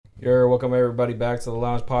Welcome everybody back to the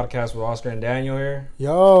Lounge Podcast with Oscar and Daniel here.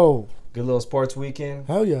 Yo. Good little sports weekend.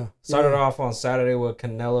 Hell yeah. Started off on Saturday with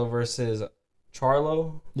Canelo versus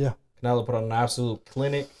Charlo. Yeah. Canelo put on an absolute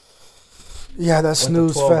clinic. Yeah, that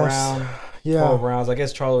snooze fest. 12 rounds. I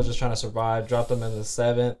guess Charlo was just trying to survive. Dropped him in the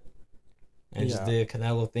 7th. And just did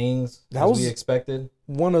Canelo things that as was we expected.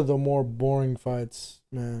 One of the more boring fights,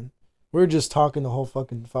 man. We were just talking the whole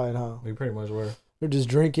fucking fight, huh? We pretty much were. We were just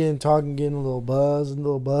drinking, talking, getting a little buzz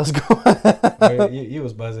going. You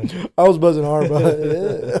was buzzing. I was buzzing hard, but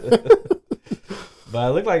But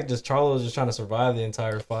it looked like just Charlo was just trying to survive the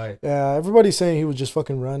entire fight. Yeah, everybody's saying he was just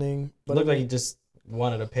fucking running. But it looked like he just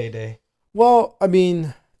wanted a payday. Well, I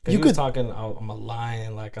mean, you could talking. I'm a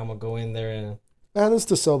lion. Like I'm gonna go in there and. That's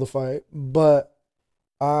to sell the fight, but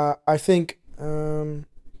I think from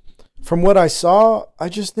what I saw, I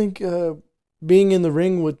just think being in the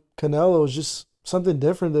ring with Canelo is just something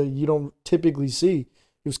different that you don't typically see.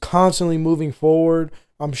 He was constantly moving forward.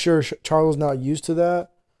 I'm sure Charlo's not used to that.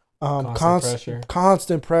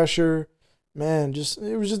 Constant pressure. Man,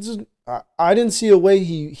 it was just I didn't see a way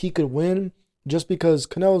he could win just because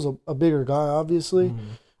Canelo's a bigger guy, obviously. Mm-hmm.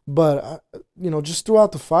 But, just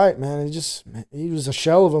throughout the fight, man, he was a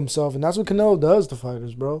shell of himself. And that's what Canelo does to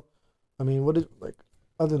fighters, bro. I mean,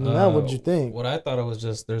 other than that, what did you think? What I thought it was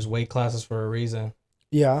just there's weight classes for a reason.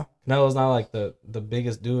 Yeah. Canelo's not like the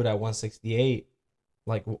biggest dude at 168,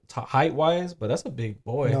 like height-wise, but that's a big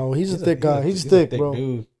boy. No, he's a thick guy. He's thick, bro.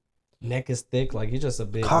 Dude. Neck is thick. Like, he's just a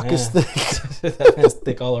big Cock man. is thick. That man's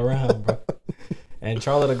thick all around, bro. And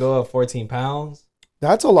Charlo to go up 14 pounds.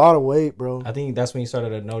 That's a lot of weight, bro. I think that's when you started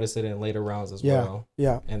to notice it in later rounds as well.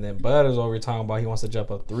 Yeah. And then Bud is over talking about he wants to jump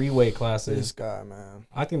up 3 weight classes. This guy, man.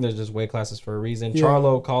 I think there's just weight classes for a reason. Yeah.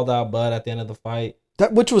 Charlo called out Bud at the end of the fight.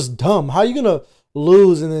 Which was dumb. How are you going to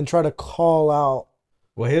lose and then try to call out?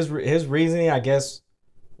 Well, his reasoning, I guess,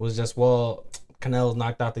 was just, Canelo's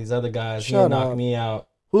knocked out these other guys. He knocked me out.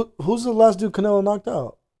 Who's the last dude Canelo knocked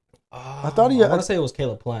out? I want to say it was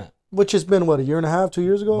Caleb Plant. Which has been, a year and a half, 2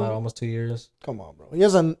 years ago? About almost 2 years. Come on, bro. He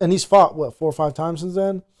hasn't, and he's fought, 4 or 5 times since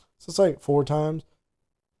then? So it's like 4 times.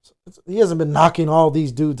 He hasn't been knocking all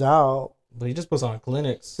these dudes out. But he just puts on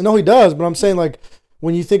clinics. No, he does, but I'm saying,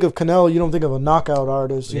 when you think of Canelo, you don't think of a knockout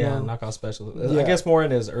artist. You know? Knockout specialist. Yeah. I guess more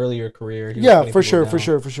in his earlier career. For sure.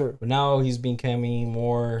 But now he's becoming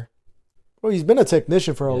more... Well, he's been a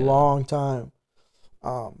technician for a long time.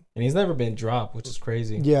 And he's never been dropped, which is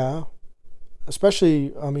crazy. Yeah.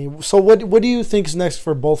 Especially, so what do you think is next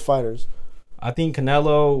for both fighters? I think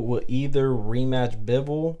Canelo will either rematch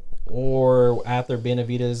Bivol or after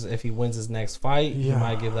Benavidez, if he wins his next fight, he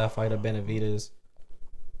might give that fight to Benavidez.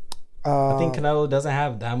 I think Canelo doesn't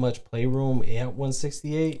have that much playroom at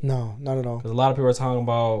 168. No, not at all. Because a lot of people are talking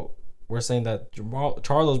about, we're saying that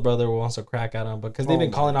Charlo's brother wants to crack at him, because they've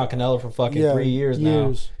been calling out Canelo for fucking 3 years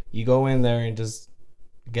now. You go in there and just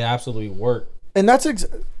get absolutely worked. And that's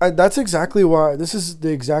exactly why, this is the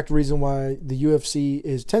exact reason why the UFC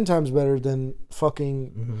is 10 times better than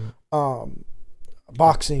fucking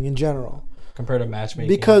boxing in general. Compared to matchmaking.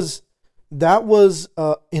 Because that was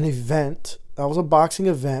an event. That was a boxing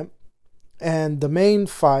event. And the main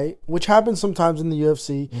fight, which happens sometimes in the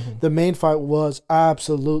UFC, the main fight was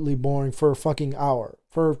absolutely boring for a fucking hour.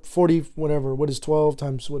 For 40, whatever, what is 12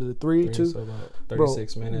 times, what is it, 3, 2? So about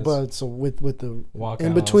 36 minutes. But so with the walkouts,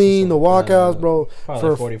 in between the walkouts, bro,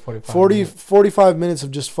 for 45 minutes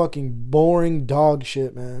of just fucking boring dog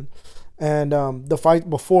shit, man. And the fight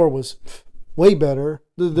before was way better.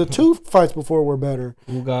 The 2 fights before were better.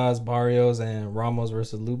 Ugas, Barrios, and Ramos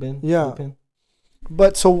versus Lubin. Yeah. Lupin.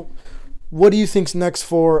 But so, what do you think's next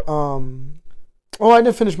for? Oh, I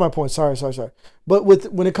didn't finish my point. Sorry. But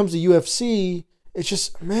when it comes to UFC, it's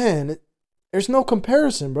just, man, there's no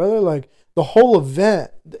comparison, brother. Like, the whole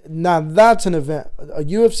event, now that's an event. A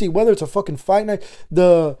UFC, whether it's a fucking fight night,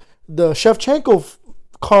 the Shevchenko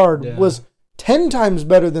card was 10 times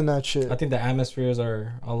better than that shit. I think the atmospheres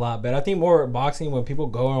are a lot better. I think more boxing, when people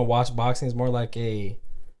go and watch boxing, is more like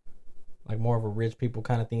more of a rich people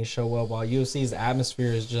kind of thing show up, while UFC's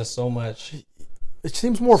atmosphere is just so much. It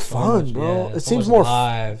seems more fun, bro. Yeah, it seems more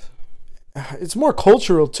live. It's more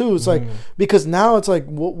cultural too. It's like, because now it's like,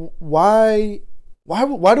 why do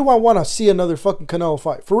I want to see another fucking Canelo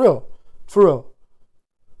fight? For real.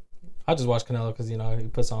 I just watch Canelo because he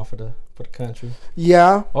puts on for the country.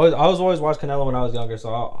 Yeah. I was always watch Canelo when I was younger,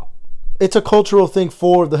 so it's a cultural thing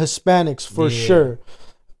for the Hispanics for sure.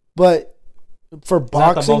 But for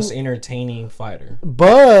boxing, not the most entertaining fighter.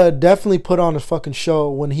 Bud definitely put on a fucking show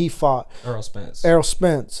when he fought Errol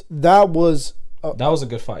Spence. That was That was a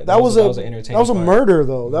good fight. That was an entertaining. That was a fight. murder,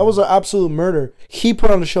 though. That was an absolute murder. He put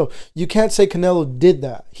on the show. You can't say Canelo did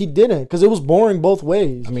that. He didn't, because it was boring both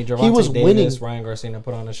ways. I mean, he was Davis, winning. Ryan Garcia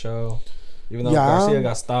put on the show, even though Garcia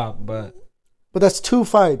got stopped. But that's 2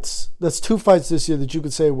 fights. That's 2 fights this year that you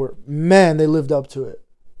could say were, man, they lived up to it.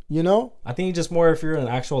 You know? I think just more if you're an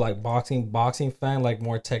actual like boxing fan, like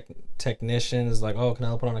more technicians, like, oh,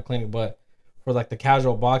 Canelo put on a clinic, but for like the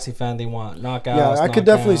casual boxing fan, they want knockouts. Yeah, I could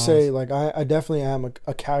definitely say like I definitely am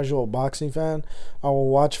a casual boxing fan. I will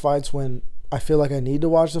watch fights when I feel like I need to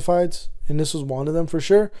watch the fights, and this was one of them for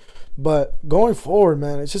sure. But going forward,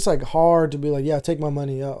 man, it's just like hard to be like, yeah, take my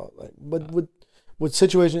money out. Like, but with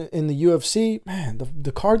situation in the UFC, man,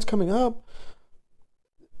 the cards coming up.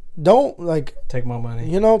 Don't like take my money.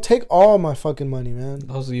 You know, take all my fucking money, man.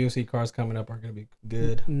 Those UFC cards coming up are gonna be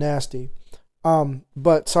good. Nasty.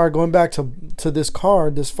 But sorry, going back to this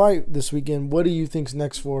fight this weekend. What do you think's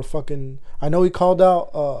next for fucking? I know he called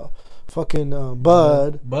out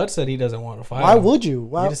Bud. Bud said he doesn't want to fight. Why would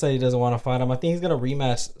you? He just said he doesn't want to fight him. I think he's gonna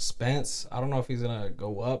rematch Spence. I don't know if he's gonna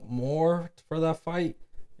go up more for that fight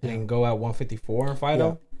and go at 154 and fight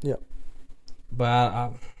him. Yeah.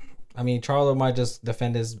 But I mean, Charlo might just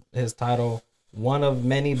defend his title, one of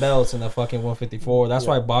many belts in the fucking 154. That's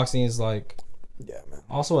why boxing is like, man,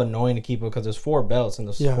 also annoying to keep it, because there's 4 belts in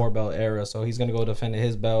the 4 belt era. So he's gonna go defend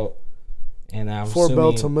his belt, and I'm 4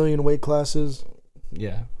 belts, a million weight classes.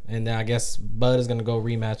 Yeah, and then I guess Bud is gonna go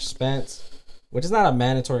rematch Spence, which is not a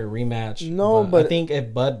mandatory rematch. No, but I think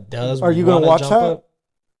if Bud does, are you gonna watch that?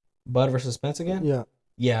 Bud versus Spence again?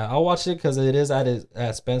 Yeah, I'll watch it because it is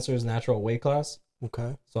at Spencer's natural weight class.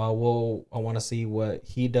 Okay. So I want to see what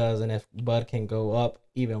he does, and if Bud can go up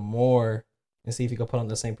even more and see if he can put on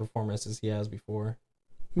the same performance as he has before.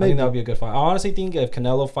 Maybe. I think that would be a good fight. I honestly think if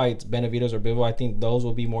Canelo fights Benavidez or Bivol, I think those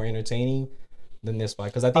will be more entertaining than this fight,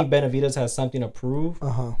 because I think Benavidez has something to prove,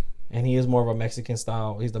 and he is more of a Mexican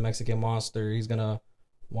style. He's the Mexican monster. He's gonna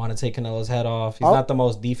want to take Canelo's head off. He's not the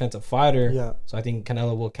most defensive fighter, so I think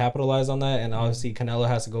Canelo will capitalize on that, and obviously Canelo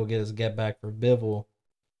has to go get his get back for Bivol.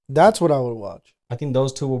 That's what I would watch. I think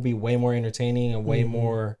those two will be way more entertaining and way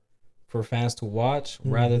more for fans to watch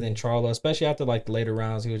rather than Charlo, especially after like the later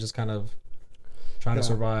rounds. He was just kind of trying to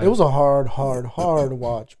survive. It was a hard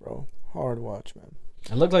watch, bro. Hard watch, man.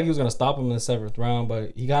 It looked like he was going to stop him in the 7th round,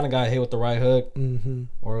 but he kind of got hit with the right hook,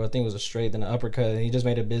 or I think it was a straight, then an uppercut, and he just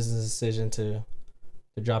made a business decision to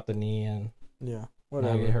drop the knee and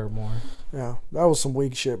not get hurt more. Yeah, that was some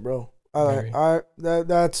weak shit, bro.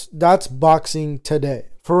 That's boxing today,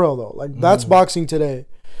 for real though. Like that's boxing today,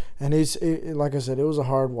 and like I said, it was a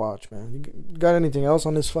hard watch, man. You got anything else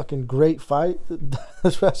on this fucking great fight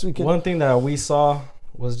this past weekend? One thing that we saw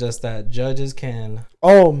was just that judges can.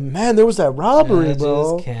 Oh man, there was that robbery,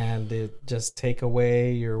 bro. They just take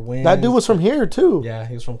away your win. That dude was from here too. Yeah,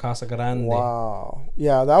 he was from Casa Grande. Wow.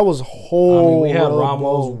 Yeah, that was whole. we had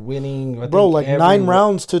Ramos winning, bro, like 9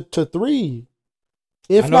 rounds to 3.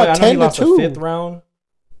 If not 10 to 2. The 5th round,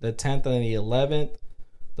 the 10th and the 11th.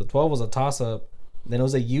 The 12th was a toss up. Then it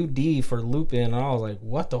was a UD for Lupin, and I was like,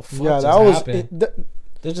 "What the fuck just happened?"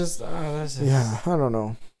 They're just, that's just, yeah, I don't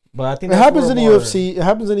know. But I think it happens in the UFC. It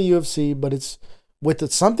happens in the UFC, but it's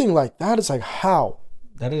with something like that. It's like how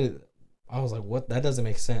that is. I was like, "What? That doesn't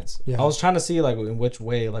make sense." Yeah. I was trying to see like in which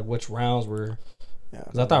way, like which rounds were. Yeah,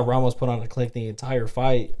 because I thought Ramos put on a click the entire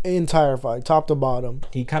fight, top to bottom.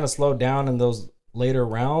 He kind of slowed down in those later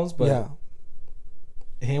rounds, but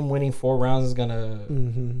him winning 4 rounds is gonna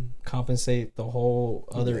compensate the whole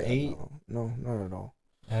other 8. No, not at all.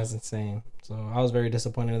 That's insane. So I was very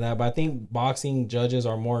disappointed in that. But I think boxing judges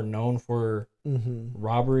are more known for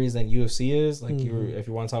robberies than UFC is. Like if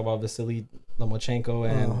you want to talk about Vasily Lomachenko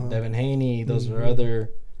and Devin Haney, those are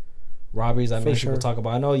other robberies that many people talk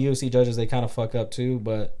about. I know UFC judges, they kind of fuck up too,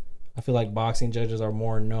 but I feel like boxing judges are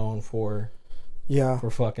more known for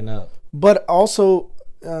fucking up. But also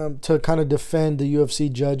to kind of defend the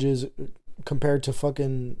UFC judges compared to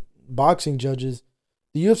fucking boxing judges,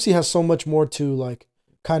 the UFC has so much more to like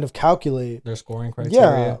kind of calculate their scoring criteria.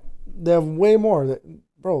 Yeah, they have way more.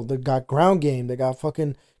 Bro, they got ground game. They got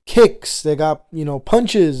fucking kicks. They got,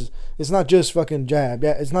 punches. It's not just fucking jab.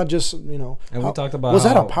 Yeah, it's not just, And we talked about was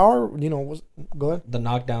that a power? Go ahead. The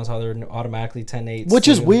knockdowns, how they're automatically 10-8. Which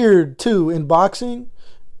is weird too in boxing.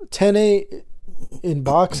 10-8 in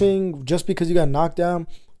boxing just because you got knocked down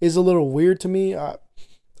is a little weird to me.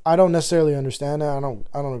 I don't necessarily understand that.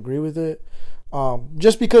 I don't agree with it.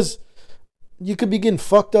 Just because you could be getting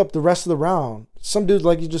fucked up the rest of the round. Some dudes,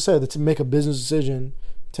 like you just said, to make a business decision.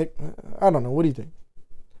 I don't know. What do you think?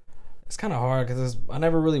 It's kind of hard because I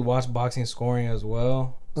never really watched boxing scoring as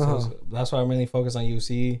well. So that's why I'm really focused on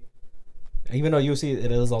UFC. even though UFC,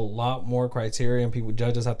 it is a lot more criteria and people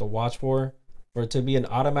judges have to watch for it to be an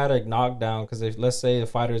automatic knockdown. Because if let's say the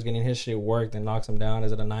fighter is getting his shit worked and knocks him down,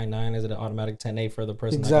 is it a 9-9? Is it an automatic 10-8 for the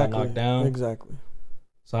person that got knocked down? Exactly.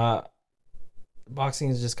 So boxing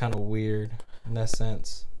is just kind of weird in that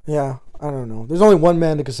sense. Yeah, I don't know. There's only one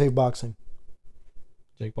man that can save boxing.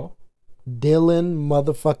 Jake Paul? Dillon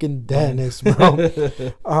motherfucking Danis,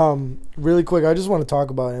 bro. Really quick, I just want to talk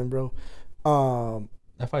about him, bro.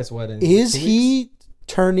 That fight's what? Is he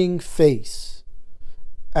turning face?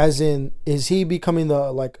 As in, is he becoming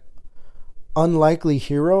the unlikely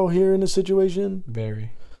hero here in the situation?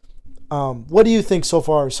 Very. What do you think so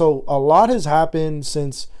far? So a lot has happened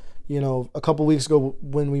since, a couple weeks ago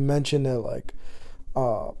when we mentioned that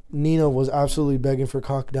Nina was absolutely begging for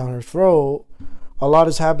cock down her throat. A lot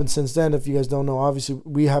has happened since then. If you guys don't know, obviously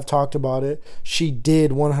we have talked about it. She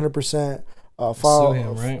did 100%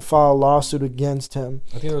 file a lawsuit against him.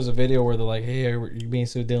 I think there was a video where they're like, "Hey, are you being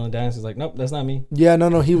sued?" Dillon Danis is like, "Nope, that's not me." Yeah,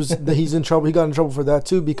 no, he's in trouble. He got in trouble for that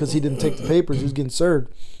too because he didn't take the papers. He was getting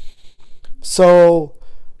served. So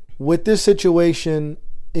with this situation,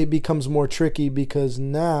 it becomes more tricky because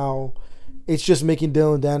now it's just making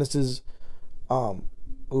Dillon Danis's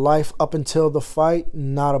life up until the fight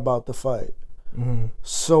not about the fight. Mm-hmm.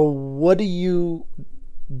 So what do you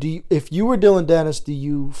if you were Dillon Danis, do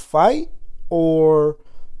you fight or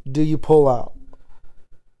do you pull out?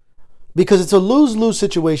 Because it's a lose-lose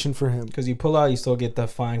situation for him. Because you pull out, you still get the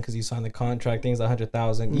fine because you signed the contract. Things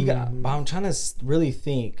 $100,000. You got. But I'm trying to really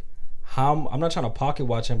think how. I'm not trying to pocket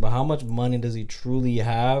watch him, but how much money does he truly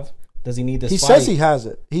have? Does he need this? He fight? says he has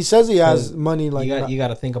it. He says he has money. You got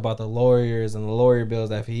to think about the lawyers and the lawyer bills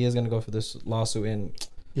that if he is gonna go for this lawsuit. And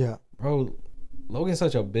bro, Logan's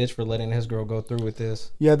such a bitch for letting his girl go through with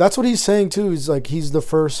this. Yeah, that's what he's saying too. He's like, he's the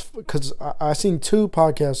first, because I seen 2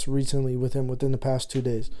 podcasts recently with him within the past 2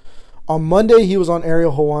 days. On Monday, he was on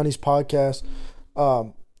Ariel Helwani's podcast,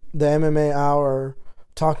 the MMA Hour,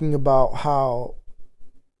 talking about how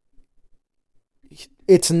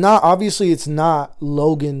it's not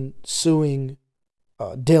Logan suing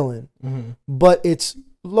Dillon, but it's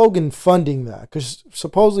Logan funding that because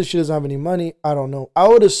supposedly she doesn't have any money. I don't know. I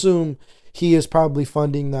would assume he is probably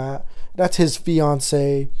funding that. That's his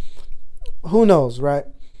fiance. Who knows, right?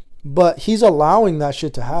 But he's allowing that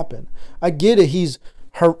shit to happen. I get it. He's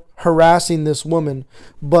harassing this woman,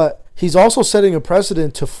 but he's also setting a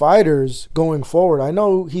precedent to fighters going forward. I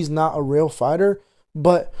know he's not a real fighter,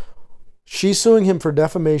 but she's suing him for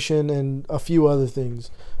defamation and a few other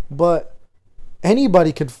things. But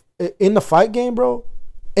anybody could, in the fight game, bro,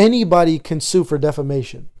 anybody can sue for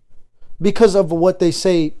defamation because of what they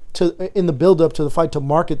say in the build up to the fight to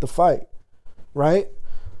market the fight, right?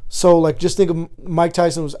 So just think of Mike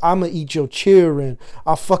Tyson was, I'm gonna eat your children,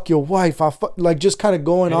 I'll fuck your wife, just kind of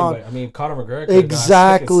going on. I mean, Conor McGregor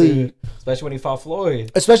exactly, especially when he fought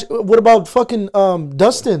Floyd. Especially, what about fucking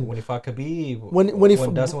Dustin when he fought Khabib?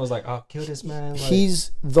 When Dustin was like, "I'll kill this man."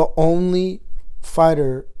 He's the only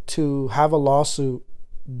fighter to have a lawsuit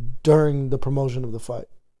during the promotion of the fight,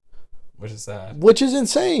 which is sad. Which is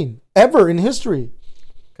insane ever in history.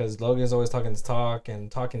 Because Logan's always talking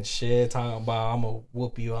shit, talking about I'm gonna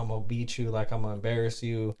whoop you, I'm gonna beat you, I'm gonna embarrass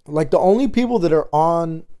you. The only people that are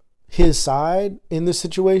on his side in this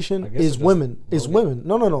situation is women.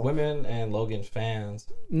 No. Women and Logan fans.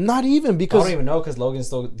 Not even because I don't even know because Logan's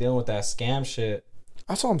still dealing with that scam shit.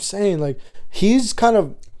 That's what I'm saying. He's kind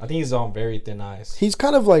of. I think he's on very thin ice. He's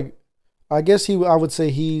kind of I guess I would say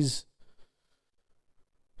he's.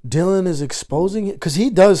 Dillon is exposing it because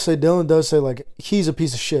Dillon does say he's a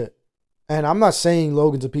piece of shit, and I'm not saying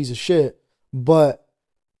Logan's a piece of shit, but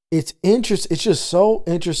it's just so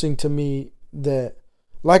interesting to me that,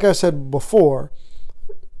 like I said before,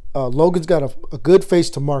 Logan's got a good face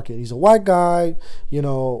to market. He's a white guy,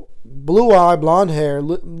 blue eye, blonde hair,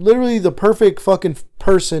 literally the perfect fucking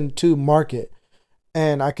person to market.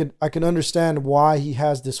 And I can understand why he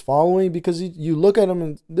has this following because you look at him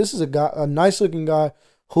and this is a nice looking guy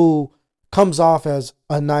who comes off as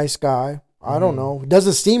a nice guy. I don't know. It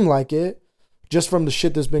doesn't seem like it just from the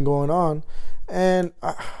shit that's been going on. And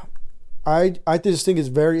I just think it's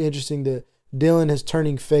very interesting that Dillon is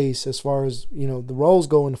turning face as far as, the roles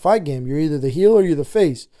go in the fight game. You're either the heel or you're the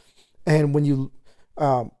face. And when you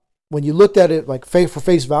looked at it for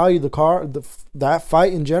face value, that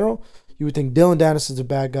fight in general, you would think Dillon Danis is a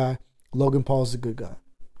bad guy. Logan Paul is a good guy.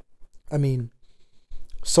 I mean,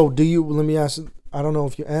 so let me ask, I don't know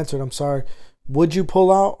if you answered, I'm sorry. Would you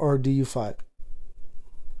pull out or do you fight?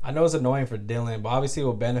 I know it's annoying for Dillon, but obviously it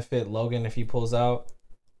will benefit Logan if he pulls out.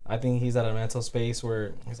 I think he's at a mental space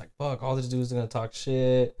where he's like, fuck, all this dude's going to talk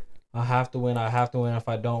shit. I have to win. I have to win. If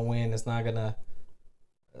I don't win, it's not gonna.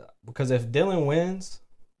 Because if Dillon wins,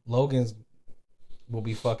 Logan's will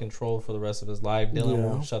be fucking trolled for the rest of his life. Dillon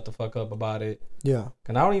won't shut the fuck up about it. Yeah.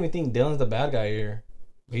 And I don't even think Dillon's the bad guy here.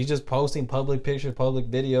 He's just posting public pictures, public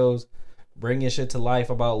videos, bringing shit to life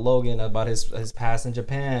about Logan, about his past in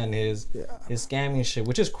Japan, his scamming shit,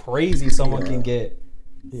 which is crazy. Someone can get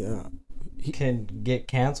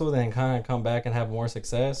canceled and kind of come back and have more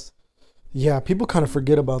success. Yeah, people kind of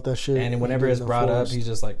forget about that shit. And whenever it's brought up, he's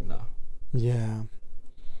just like, no. Yeah.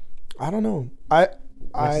 I don't know. Which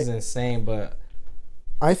is insane, but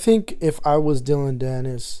I think if I was Dillon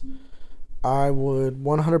Danis, I would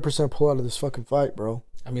 100% pull out of this fucking fight, bro.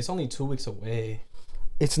 I mean, it's only 2 weeks away.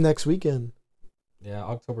 It's next weekend. Yeah,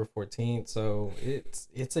 October 14th. So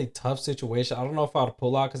it's a tough situation. I don't know if I'd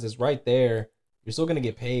pull out because it's right there. You're still going to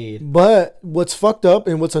get paid. But what's fucked up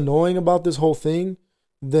and what's annoying about this whole thing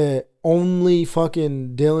that only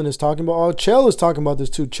fucking Dillon is talking about. Oh, Chell is talking about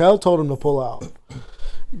this too. Chell told him to pull out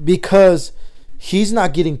because he's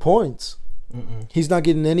not getting points. He's not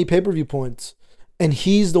getting any pay-per-view points. And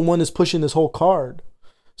he's the one that's pushing this whole card.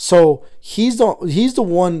 So he's the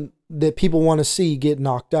one that people want to see get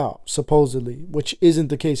knocked out, supposedly, which isn't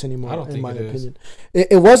the case anymore, in my opinion.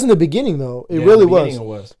 It was in the beginning, though. It really was. It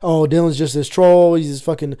was. Oh, Dillon's just this troll. He's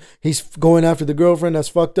going after the girlfriend. That's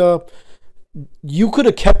fucked up. You could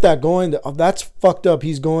have kept that going. That's fucked up.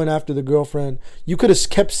 He's going after the girlfriend. You could have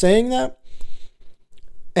kept saying that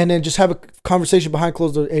and then just have a conversation behind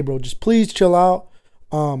closed doors. Hey, bro, just please chill out.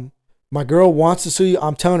 My girl wants to see you.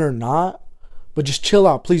 I'm telling her not, but just chill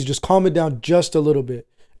out. Please just calm it down just a little bit.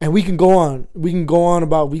 And we can go on. We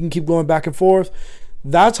can keep going back and forth.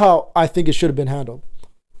 That's how I think it should have been handled.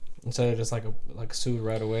 Instead of just like sued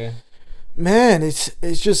right away. Man, it's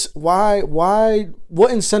just why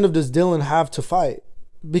what incentive does Dillon have to fight?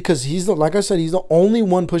 Because like I said, he's the only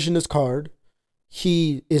one pushing this card.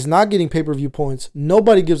 He is not getting pay-per-view points.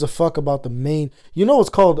 Nobody gives a fuck about the main. You know, it's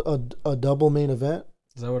called a double main event.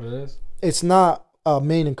 Is that what it is? It's not a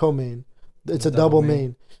main and co-main. It's a double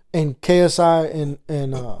main. And KSI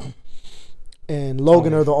and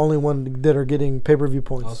Logan are the only one that are getting pay-per-view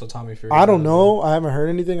points. Also, Tommy Fury. I don't know. I haven't heard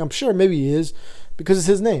anything. I'm sure maybe he is because it's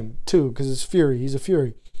his name too. Because it's Fury. He's a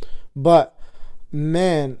Fury. But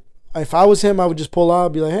man, if I was him, I would just pull out.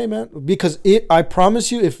 And be like, hey man, because I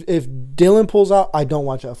promise you, if Dillon pulls out, I don't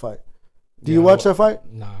watch that fight. Do you watch that fight?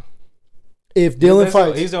 Nah. If Dillon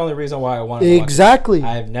fights, he's the only reason why I wanted to exactly.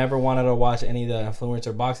 I've never wanted to watch any of the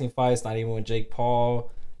influencer boxing fights. Not even with Jake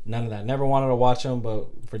Paul. None of that. Never wanted to watch him, but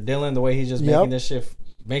for Dillon, the way he's just making this shit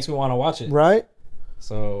makes me want to watch it. Right.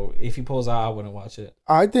 So if he pulls out, I wouldn't watch it.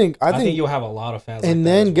 I think you'll have a lot of fans. And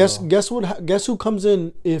then guess who comes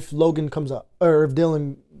in if Logan comes out or if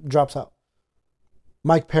Dillon drops out?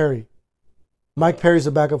 Mike Perry. Mike Perry's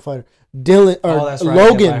a backup fighter. Dillon or that's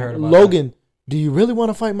right. Logan. Do you really want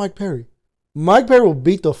to fight Mike Perry? Mike Perry will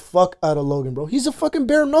beat the fuck out of Logan, bro. He's a fucking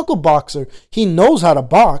bare knuckle boxer. He knows how to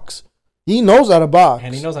box. And he knows how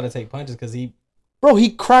to take punches because he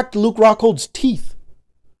cracked Luke Rockhold's teeth.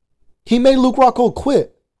 He made Luke Rockhold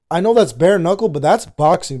quit. I know that's bare knuckle, but that's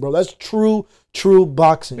boxing, bro. That's true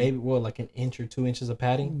boxing. Maybe like an inch or 2 inches of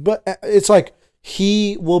padding. But it's like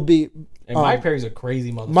he will be. And Mike Perry's a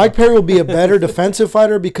crazy motherfucker. Mike Perry will be a better defensive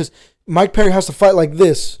fighter because Mike Perry has to fight like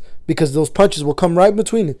this because those punches will come right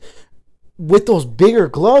between it. With those bigger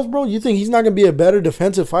gloves, bro, you think he's not gonna be a better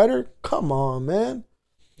defensive fighter? Come on, man.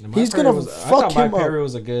 He's gonna fuck him up. Mike Perry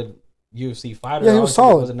was a good UFC fighter. Yeah, he was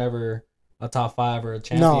solid. He was never a top 5 or a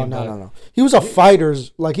champion. No. He was a fighter's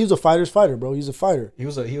fighter, bro. He's a fighter. He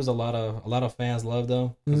was a lot of fans loved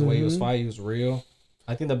him because the way he was fighting, he was real.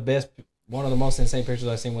 I think one of the most insane pictures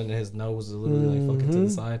I've seen when his nose was literally like fucking to the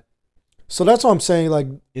side. So that's what I'm saying. Like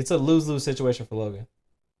it's a lose-lose situation for Logan.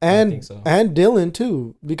 And Dillon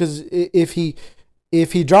too, because if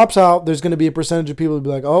he drops out, there's gonna be a percentage of people to be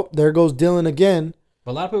like, oh, there goes Dillon again.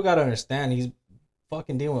 But a lot of people gotta understand he's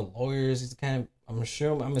fucking dealing with lawyers. He's I'm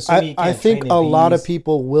assuming he can't I think a lot of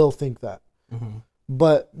people will think that,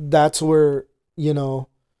 but that's where if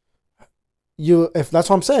that's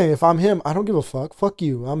what I'm saying. If I'm him, I don't give a fuck. Fuck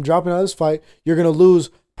you. I'm dropping out of this fight. You're gonna lose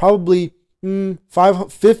probably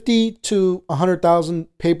 50 to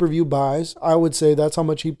 100,000 pay-per-view buys. I would say that's how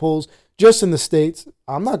much he pulls just in the States.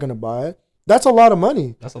 I'm not gonna buy it. That's a lot of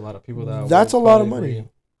money. That's a lot of people. That's a lot of money.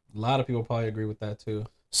 A lot of people probably agree with that too.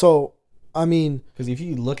 So, I mean, because if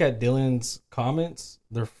you look at Dillon's comments,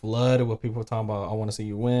 they're flooded with people talking about, "I want to see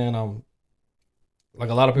you win." Like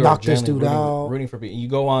a lot of people knock this dude out, rooting for people. You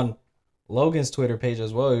go on Logan's Twitter page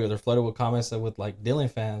as well. They're flooded with comments with like Dillon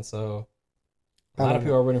fans. So a lot of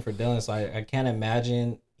people are rooting for Dillon. So I can't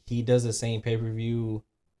imagine he does the same pay-per-view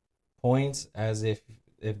points as if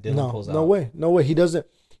Dillon pulls out. No way. He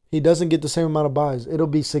doesn't get the same amount of buys. It'll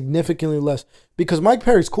be significantly less because Mike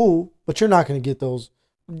Perry's cool, but you're not going to get those.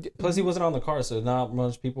 Plus, he wasn't on the card, so not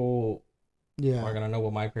much people are going to know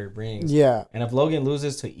what Mike Perry brings. Yeah. And if Logan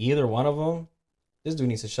loses to either one of them, this dude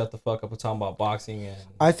needs to shut the fuck up with talking about boxing. And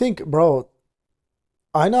I think, bro,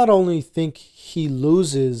 I not only think he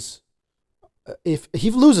loses, if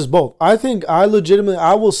he loses both, I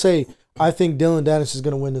will say, I think Dillon Danis is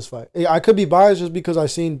going to win this fight. I could be biased just because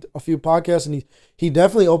I've seen a few podcasts and he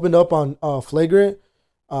definitely opened up on Flagrant.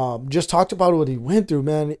 Just talked about what he went through,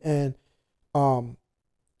 man. And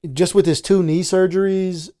just with his 2 knee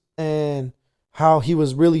surgeries and how he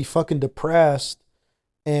was really fucking depressed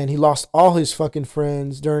and he lost all his fucking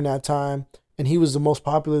friends during that time. And he was the most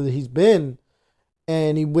popular that he's been.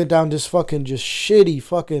 And he went down this fucking just shitty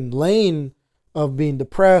fucking lane of being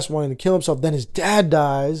depressed, wanting to kill himself. Then his dad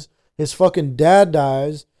dies. His fucking dad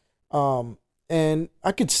dies. And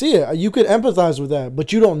I could see it. You could empathize with that,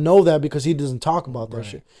 but you don't know that because he doesn't talk about that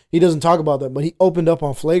shit. He doesn't talk about that, but he opened up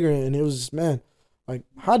on Flagrant and it was, man, like,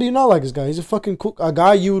 how do you not like this guy? He's a fucking cool, a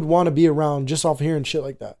guy you would want to be around just off hearing shit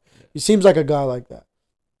like that. He seems like a guy like that.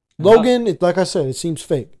 Logan, like I said, it seems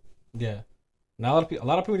fake. Yeah. Now a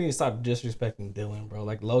lot of people need to stop disrespecting Dillon, bro.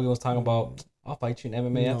 Like Logan was talking about, I'll fight you in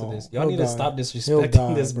MMA after this. Y'all need to stop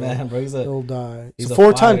disrespecting this man, bro. He'll die. He's a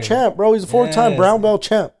 4-time champ, bro. He's a 4-time brown belt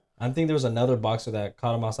champ. I think there was another boxer that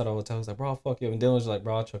caught him outside of the hotel. He's like, bro, I'll fuck you. And Dillon was like,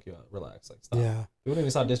 bro, I'll choke you out. Relax. Like, stop. Yeah. People need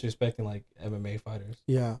to stop disrespecting like MMA fighters.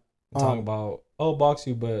 Yeah. Talking about, I'll box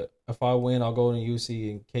you, but if I win, I'll go to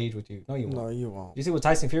UC and cage with you. No, you won't. No, you won't. You see what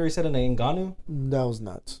Tyson Fury said in the Ngannou? That was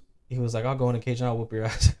nuts. He was like, I'll go in a cage and I'll whoop your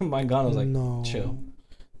ass. My Ngannou was like, no. Chill.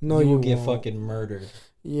 No, you will get fucking murdered.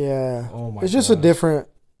 Yeah. Oh my It's just a different.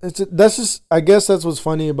 That's just. I guess that's what's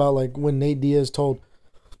funny about like when Nate Diaz told.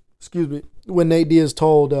 Excuse me. When Nate Diaz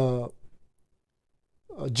told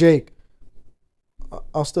Jake,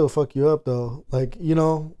 I'll still fuck you up though. Like, you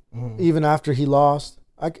know, even after he lost,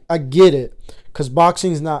 I get it, because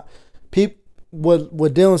boxing's not.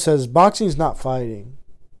 What Dillon says, boxing's not fighting.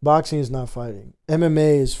 Boxing is not fighting.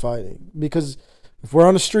 MMA is fighting, because if we're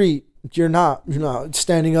on the street, you're not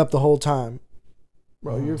standing up the whole time,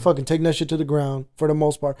 bro. You're fucking taking that shit to the ground for the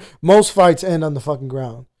most part. Most fights end on the fucking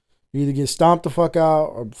ground. You either get stomped the fuck out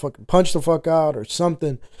or fucking punched the fuck out or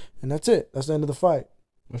something, and that's it. That's the end of the fight.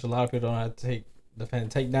 Which a lot of people don't know how to defend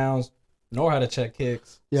takedowns, nor how to check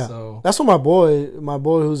kicks. Yeah, so that's what my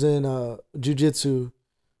boy who's in jiu-jitsu,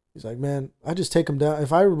 he's like, man, I just take them down.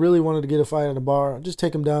 If I really wanted to get a fight at a bar, I just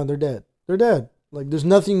take them down. They're dead. They're dead. Like, there's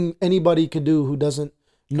nothing anybody could do who doesn't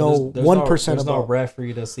know 1% about. There's no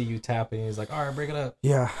referee to see you tapping. He's like, all right, break it up.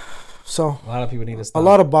 Yeah. So a lot of people need to stop. A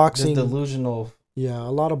lot of boxing. There's delusional. Yeah,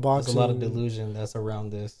 a lot of boxing. There's a lot of delusion that's around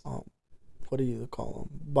this. What do you call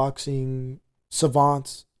them? Boxing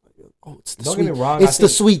savants. Oh, it's the Don't sweet, get me wrong. It's the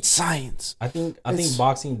sweet science. I think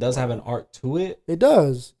boxing does have an art to it. It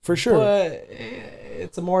does, for sure. But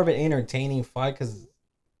it's more of an entertaining fight because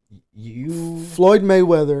Floyd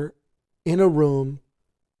Mayweather in a room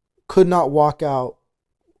could not walk out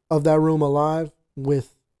of that room alive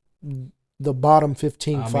with the bottom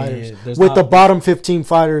 15 fighters. The bottom 15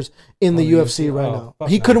 fighters in the UFC right now.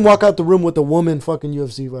 He couldn't walk out the room with a woman fucking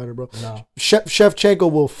UFC fighter, bro. No.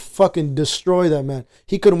 Shevchenko will fucking destroy that man.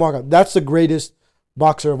 He couldn't walk out. That's the greatest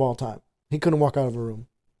boxer of all time. He couldn't walk out of a room.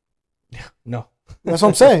 No. That's what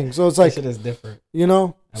I'm saying. So it's like, that shit is different. You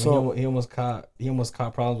know? I mean, he almost caught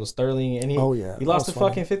problems with Sterling, and he lost to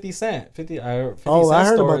fucking 50 Cent. 50 Cent I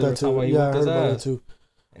heard about that too. Yeah, I heard about that too.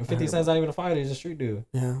 And 50 Cent's not even a fighter; he's a street dude.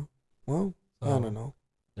 Yeah. Well, I don't know.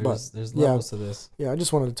 There's levels to this. Yeah, I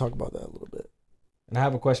just wanted to talk about that a little bit. And I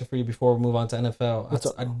have a question for you before we move on to NFL. What's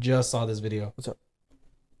up? I just saw this video. What's up?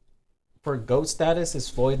 For GOAT status, is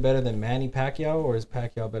Floyd better than Manny Pacquiao, or is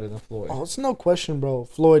Pacquiao better than Floyd? Oh, it's no question, bro.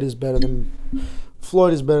 Floyd is better than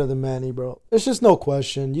Manny, bro. It's just no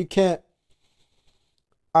question. You can't.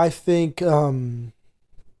 I think you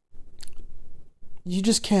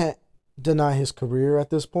just can't deny his career at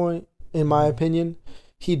this point, in my opinion.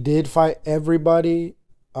 He did fight everybody,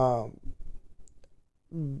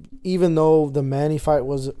 even though the Manny fight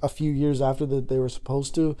was a few years after that they were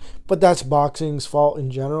supposed to. But that's boxing's fault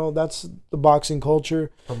in general. That's the boxing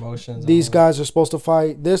culture. Promotions. These guys are supposed to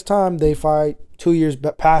fight. This time they fight 2 years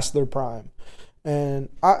past their prime. And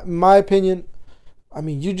my opinion, I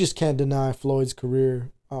mean, you just can't deny Floyd's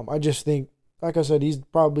career. I just think, like I said, he's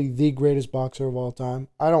probably the greatest boxer of all time.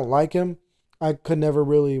 I don't like him. I could never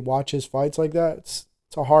really watch his fights like that. It's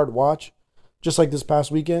a hard watch, just like this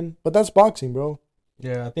past weekend. But that's boxing, bro.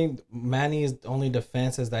 Yeah, I think Manny's only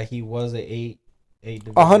defense is that he was an eight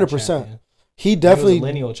 100%. he definitely was a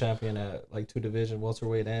lineal champion at like 2 division,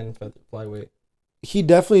 welterweight and flyweight. He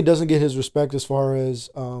definitely doesn't get his respect as far as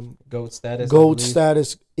GOAT status. GOAT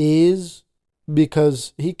status is,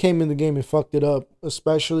 because he came in the game and fucked it up,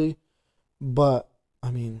 especially. But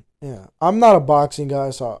I mean, yeah, I'm not a boxing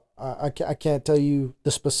guy, so I can't tell you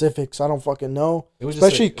the specifics. I don't fucking know. It was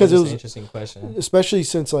especially because it was an interesting question. Especially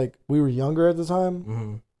since like we were younger at the time.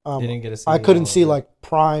 Mm-hmm. Didn't get to see. I couldn't see like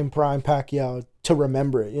prime Pacquiao to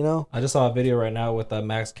remember it. You know. I just saw a video right now with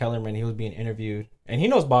Max Kellerman. He was being interviewed, and he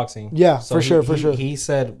knows boxing. Yeah, so for sure. He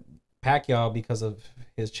said Pacquiao because of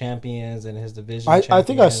his champions and his division. I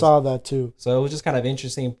think I saw that too. So it was just kind of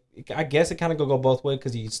interesting. I guess it kind of go both ways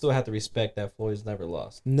because you still have to respect that Floyd's never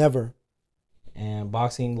lost. Never. And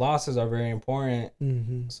boxing losses are very important.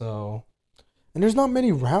 Mm-hmm. So. And there's not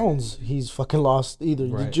many rounds he's fucking lost either.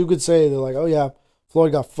 Right. You could say they're like, oh yeah,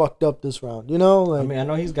 Floyd got fucked up this round. You know, like, I mean, I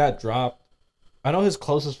know he's got dropped. I know his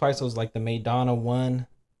closest fights was like the Maidana one.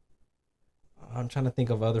 I'm trying to think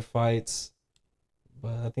of other fights,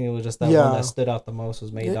 but I think it was just that one that stood out the most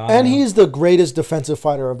was Maidana. And he's the greatest defensive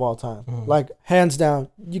fighter of all time. Mm-hmm. Like, hands down,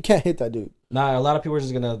 you can't hit that dude. Nah, a lot of people are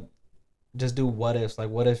just gonna just do what ifs. Like,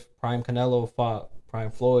 what if Prime Canelo fought Prime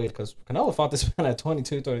Floyd? Because Canelo fought this man at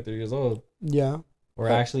 22, 23 years old. Yeah. Or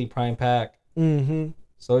actually Prime Pac. Mm-hmm.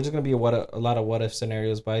 So it's just gonna be a lot of what if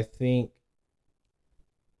scenarios. But I think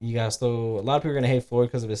you guys still, a lot of people are gonna hate Floyd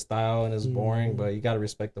because of his style and it's boring. But you gotta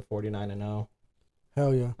respect the 49-0.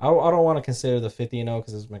 Hell yeah. I don't want to consider the 50-0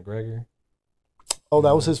 because it's McGregor. Oh,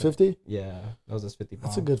 that was his 50? Yeah, that was his 50.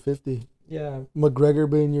 That's a good 50. Yeah. McGregor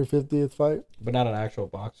being your 50th fight? But not an actual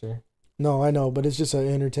boxer. No, I know, but it's just an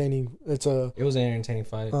entertaining. It was an entertaining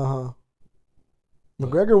fight.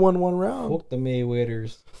 McGregor won one round. Fuck the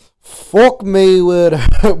Mayweathers. Fuck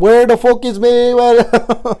Mayweather. Where the fuck is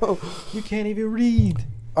Mayweather? You can't even read.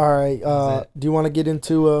 All right. Do you want to get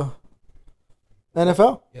into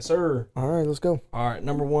NFL? Yes, sir. All right, let's go. All right,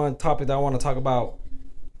 number one topic that I want to talk about.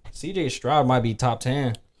 CJ Stroud might be top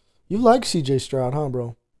 10. You like CJ Stroud, huh,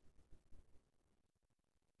 bro?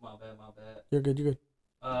 My bad. You're good.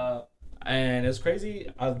 And it's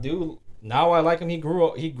crazy. I like him. He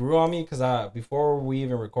grew on me because before we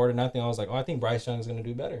even recorded nothing, I was like, oh, I think Bryce Young is gonna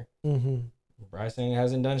do better. Mm-hmm. Bryce Young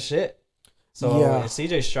hasn't done shit. So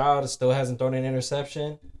CJ Stroud still hasn't thrown an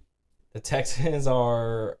interception. The Texans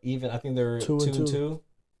are even. I think they're 2-2.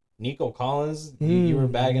 Nico Collins, you were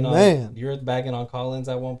bagging on Collins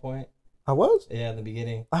at one point. I was? Yeah, in the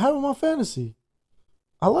beginning. I have him on fantasy.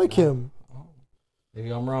 I like him. Oh,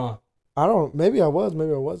 maybe I'm wrong. Maybe I was.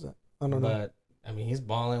 Maybe I wasn't. I don't know. But I mean, he's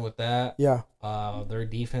balling with that. Yeah. Their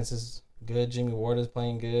defense is good. Jimmy Ward is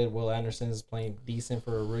playing good. Will Anderson is playing decent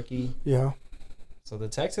for a rookie. Yeah. So the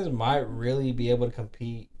Texans might really be able to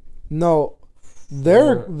compete. No,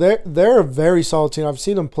 they're a very solid team. I've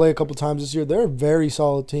seen them play a couple times this year. They're a very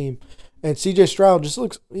solid team. And CJ Stroud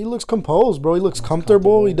looks composed, bro. He looks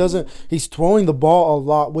comfortable. He's throwing the ball a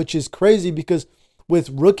lot, which is crazy because with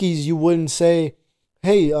rookies you wouldn't say,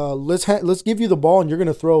 hey, let's give you the ball and you're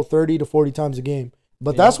gonna throw 30 to 40 times a game.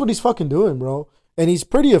 But that's what he's fucking doing, bro. And he's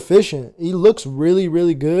pretty efficient. He looks really,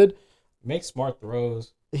 really good. Makes smart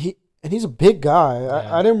throws. He's a big guy.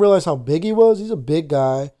 Yeah. I didn't realize how big he was. He's a big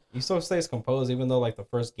guy. He still stays composed, even though like the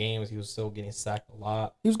first games he was still getting sacked a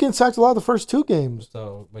lot. He was getting sacked a lot the first 2 games.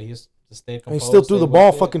 So, but he just stayed composed. And he still threw the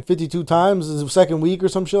ball fucking 52 times in the second week or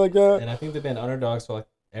some shit like that. And I think they've been underdogs for like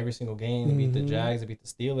every single game. They beat the Jags. They beat the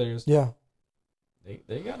Steelers. Yeah.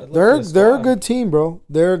 They got it. They're a good team, bro.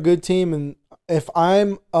 They're a good team, and if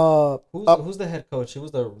I'm who's the head coach? He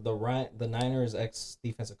was the Niners ex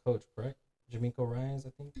defensive coach, correct? D'Amico Ryans, I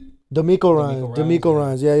think. D'Amico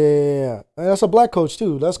Ryans. Yeah. And that's a black coach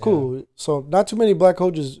too. That's cool. Yeah. So not too many black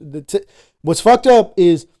coaches. What's fucked up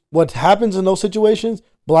is what happens in those situations.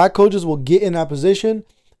 Black coaches will get in that position,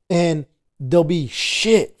 and they'll be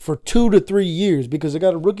shit for 2 to 3 years because they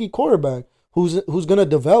got a rookie quarterback who's gonna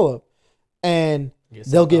develop, and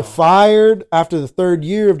they'll get fired after the 3rd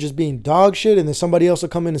year of just being dog shit, and then somebody else will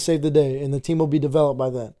come in and save the day, and the team will be developed by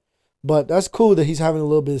then. But that's cool that he's having a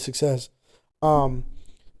little bit of success.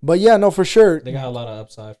 But yeah, no, for sure. They got a lot of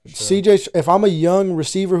upside for sure. CJ, if I'm a young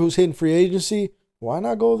receiver who's hitting free agency, why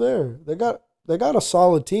not go there? They got a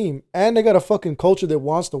solid team, and they got a fucking culture that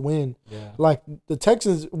wants to win. Yeah. Like the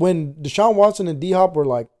Texans, when Deshaun Watson and D-Hop were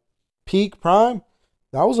like peak prime,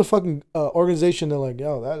 that was a fucking organization that like,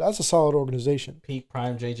 yo, that's a solid organization. Peak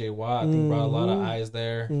prime JJ Watt, I think brought a lot of eyes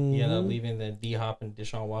there. He ended up leaving. Then D-Hop and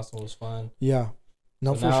Deshaun Watson was fun. Yeah.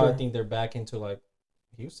 No, so for now sure. I think they're back into like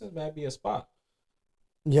Houston might be a spot.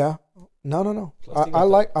 Yeah. No. I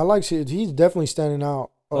like he's definitely standing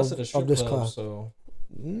out of this class. So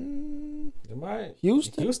it might.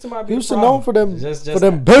 Houston might be Houston known for them just for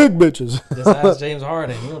them big bitches. Just ask James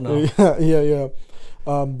Harden. You'll know.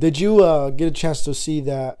 Yeah. Did you get a chance to see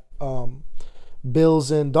that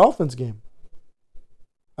Bills and Dolphins game?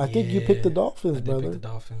 I think you picked the Dolphins, brother. I did pick the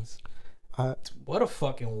Dolphins. What a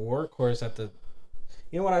fucking workhorse at the.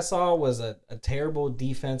 You know what I saw was a terrible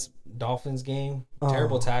defense Dolphins game.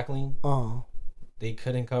 Terrible tackling. They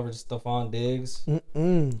couldn't cover Stephon Diggs.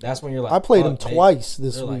 That's when you're like, I played him twice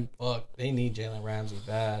this week. Like, fuck, they need Jalen Ramsey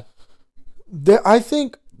bad. I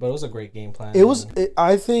think. But it was a great game plan.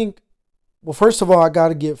 I think. Well, first of all, I got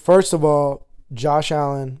to get. First of all, Josh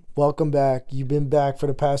Allen, welcome back. You've been back for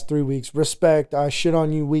the past 3 weeks. Respect. I shit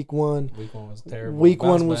on you week 1. Week 1 was terrible. Week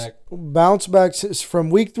 1 was bounce back.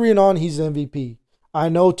 From week 3 and on, he's MVP. I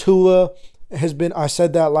know Tua has been. I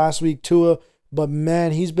said that last week, Tua. But,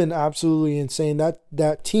 man, he's been absolutely insane.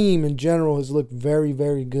 That team in general has looked very,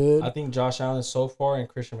 very good. I think Josh Allen so far and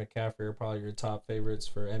Christian McCaffrey are probably your top favorites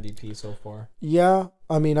for MVP so far. Yeah.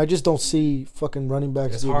 I mean, I just don't see fucking running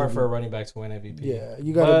backs. It's hard for a running back to win MVP. Yeah.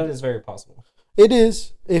 But it's very possible. It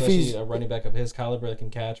is. If he's a running back of his caliber that can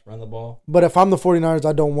catch, run the ball. But if I'm the 49ers,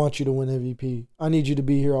 I don't want you to win MVP. I need you to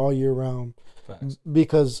be here all year round. Facts.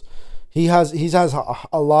 Because he has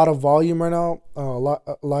a lot of volume right now.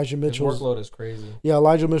 Elijah Mitchell's workload is crazy. Yeah,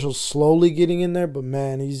 Elijah Mitchell's slowly getting in there, but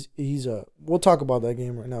man, he's we'll talk about that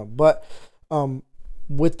game right now. But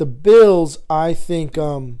with the Bills, I think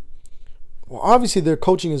obviously their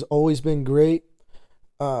coaching has always been great.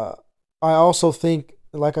 I also think,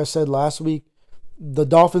 like I said last week, the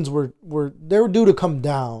Dolphins were due to come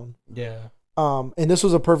down. Yeah. And this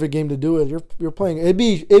was a perfect game to do it. You're playing. It'd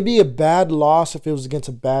be a bad loss if it was against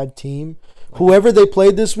a bad team. Whoever they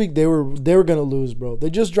played this week, they were gonna lose, bro.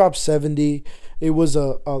 They just dropped 70. It was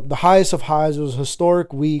the highest of highs. It was a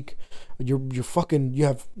historic week. You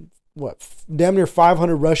have what, damn near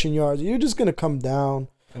 500 rushing yards. You're just gonna come down.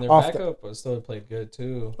 And their backup still played good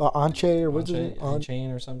too. Anche or what's it?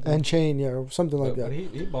 Unchain or something. Unchain, yeah, or something like that. But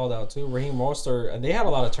he balled out too. Raheem Mostert, and they had a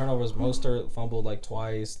lot of turnovers. Mostert fumbled like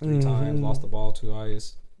twice, 3 times, lost the ball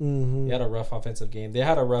twice. He had a rough offensive game. They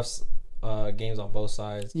had a rough games on both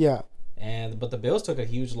sides. Yeah. But the Bills took a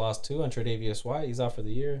huge loss too on Tre'Davious White. He's out for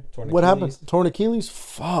the year. What happened? Torn Achilles?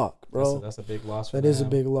 Fuck, bro. That's a big loss for them. That is a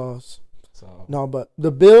big loss. So. No, but the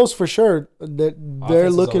Bills for sure, they're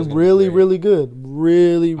looking really, really good.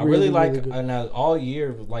 Really, I really like, really good. And all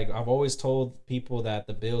year, like I've always told people that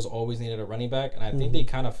the Bills always needed a running back, and I think they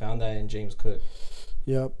kind of found that in James Cook.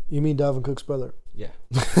 Yep. You mean Dalvin Cook's brother? Yeah.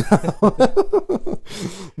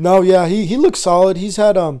 No, yeah, he looks solid. He's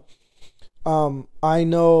had I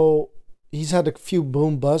know he's had a few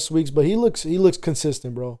boom bust weeks, but he looks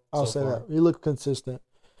consistent, bro. I'll say that. He looks consistent.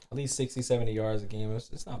 At least 60, 70 yards a game.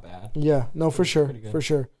 It's not bad. Yeah, no, for sure. For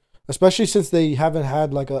sure. Especially since they haven't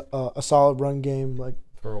had like a solid run game like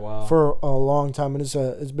for a while. For a long time, and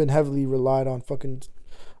it's been heavily relied on fucking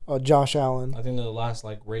Josh Allen. I think the last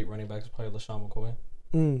like great running back is probably LaShawn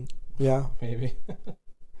McCoy. Yeah. Maybe.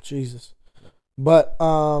 Jesus. But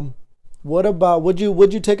what about what'd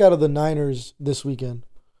you take out of the Niners this weekend?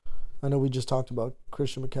 I know we just talked about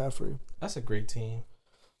Christian McCaffrey. That's a great team.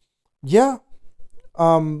 Yeah.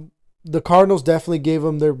 The Cardinals definitely gave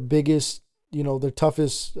them their biggest, their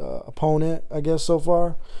toughest opponent, I guess, so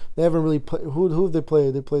far. They haven't really played. Who have they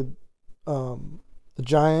played? They played the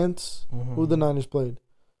Giants. Who the Niners played?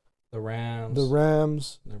 The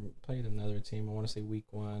Rams. They played another team. I want to say week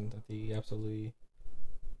 1 that they absolutely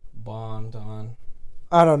bombed on.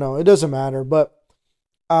 I don't know. It doesn't matter, but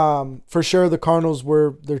for sure the Cardinals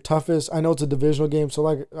were their toughest. I know it's a divisional game, so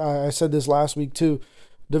like I said this last week too.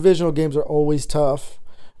 Divisional games are always tough.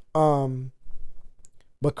 But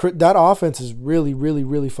that offense is really, really,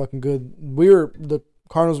 really fucking good. The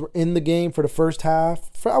Cardinals were in the game for the first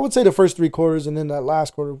half. I would say the first 3 quarters, and then that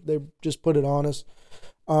last quarter, they just put it on us.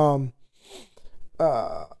 Fucking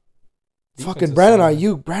Brandon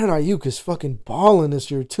Ayuk is fucking balling this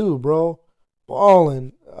year too, bro.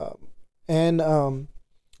 Balling. He's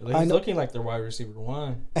looking like their wide receiver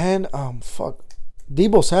 1. And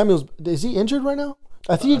Deebo Samuel's, is he injured right now?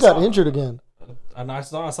 I think he got injured again. And I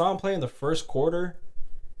saw him play in the first quarter,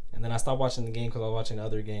 and then I stopped watching the game because I was watching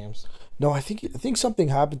other games. No, I think something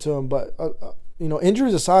happened to him. But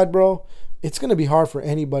injuries aside, bro, it's gonna be hard for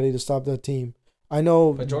anybody to stop that team. I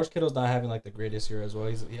know. But George Kittle's not having like the greatest year as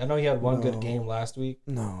well. I know he had one good game last week.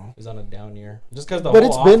 No, he's on a down year just because the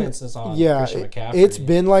whole offense is on. Yeah, Christian McCaffrey. It's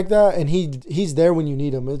been like that, and he's there when you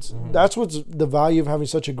need him. That's what's the value of having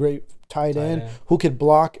such a great tight end who could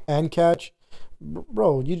block and catch.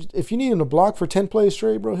 Bro, if you need him to block for 10 plays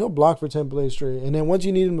straight, bro, he'll block for 10 plays straight. And then once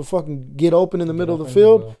you need him to fucking get open in the middle of the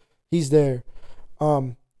field, he's there.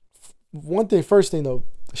 First thing though,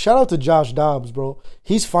 shout out to Josh Dobbs, bro.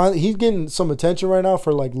 He's getting some attention right now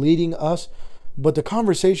for like leading us. But the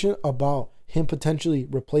conversation about him potentially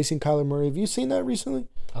replacing Kyler Murray, have you seen that recently?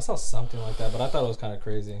 I saw something like that, but I thought it was kind of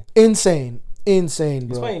crazy. Insane, bro.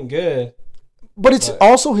 He's playing good. But it's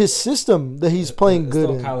also his system that he's playing good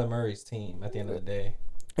in. It's still Kyler Murray's team at the end of the day.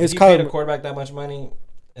 If you paid a quarterback that much money,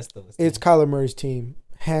 it's still his team. It's Kyler Murray's team,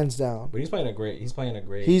 hands down. But he's playing a great. He's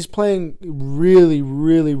playing really,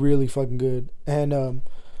 really, really fucking good. And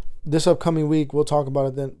this upcoming week, we'll talk about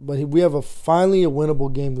it then. But we have finally a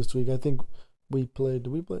winnable game this week. I think we played.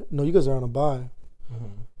 Did we play? No, you guys are on a bye.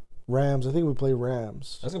 Mm-hmm. Rams. I think we play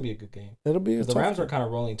Rams. That's gonna be a good game. It'll be. The Rams are kind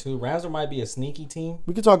of rolling too. Rams might be a sneaky team.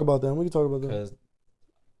 We can talk about them. What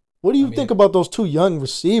do you think about those two young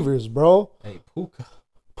receivers, bro? Hey,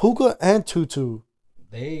 Puka and Tutu.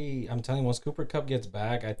 I'm telling you, once Cooper Kupp gets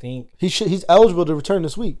back, I think he's eligible to return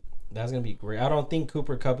this week. That's gonna be great. I don't think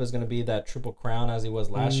Cooper Kupp is gonna be that triple crown as he was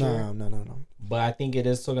last year. No. But I think it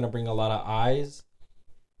is still gonna bring a lot of eyes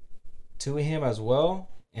to him as well.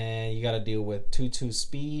 And you got to deal with Tutu's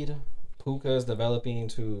speed. Puka's developing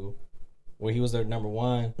to where he was their number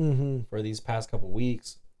one for these past couple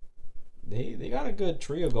weeks. They got a good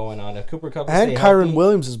trio going on. If Cooper Kupp and Kyron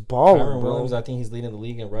Williams is balling. Kyron Williams, I think he's leading the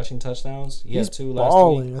league in rushing touchdowns. He's 2 last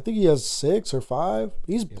balling. week. I think he has 6 or 5.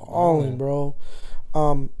 He's balling, bro.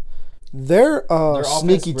 They're a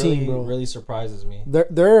sneaky team, bro. Really surprises me.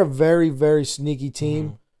 They're a very, very sneaky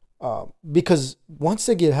team because once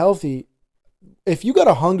they get healthy, if you got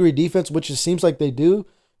a hungry defense, which it seems like they do,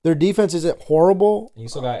 their defense isn't horrible. And you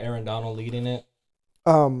still got Aaron Donald leading it.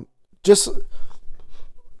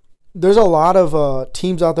 There's a lot of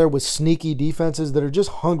teams out there with sneaky defenses that are just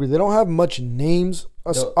hungry. They don't have much names.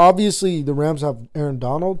 Obviously, the Rams have Aaron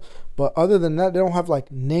Donald, but other than that, they don't have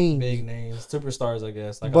like names. Big names, superstars, I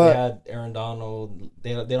guess. Like they had Aaron Donald.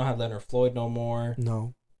 They don't have Leonard Floyd no more.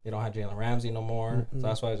 No, they don't have Jalen Ramsey no more. So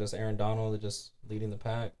that's why it's just Aaron Donald that's just leading the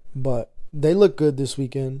pack. But they look good this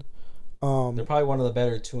weekend. They're probably one of the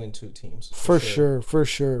better 2-2 teams. For sure.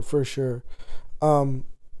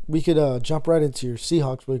 We could jump right into your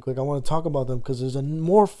Seahawks really quick. I want to talk about them because there's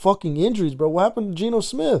more fucking injuries, bro. What happened to Geno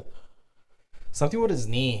Smith? Something with his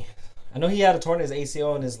knee. I know he had a torn his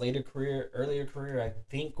ACL in his earlier career. I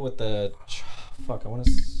think with the I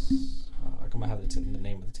might have the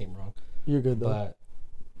name of the team wrong. You're good though. But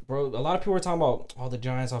bro, a lot of people were talking about the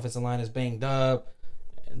Giants' offensive line is banged up.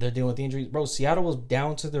 They're dealing with the injuries. Bro, Seattle was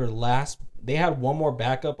down to their last. They had one more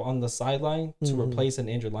backup on the sideline to replace an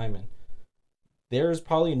injured lineman. There's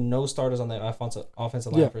probably no starters on that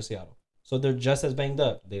offensive line for Seattle. So they're just as banged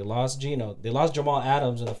up. They lost Geno. They lost Jamal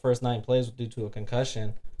Adams in the first 9 plays due to a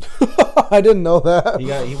concussion. I didn't know that.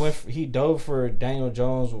 He dove for Daniel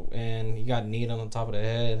Jones and he got kneed on the top of the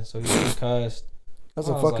head, so he was concussed. That's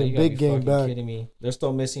a fucking big game back. Kidding me? They're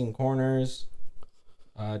still missing corners.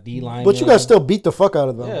 D line. But you guys still beat the fuck out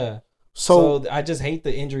of them. Yeah. So I just hate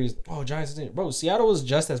the injuries. Oh, Giants. Bro, Seattle was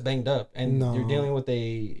just as banged up. And you're dealing with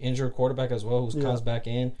a injured quarterback as well who comes back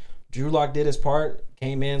in. Drew Lock did his part,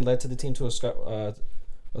 came in, led to the team to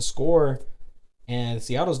a score. And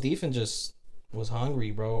Seattle's defense just was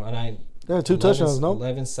hungry, bro. And 2 touchdowns,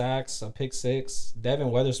 11 sacks, a pick 6.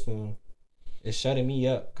 Devin Witherspoon is shutting me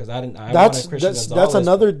up because that's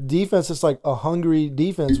another defense that's like a hungry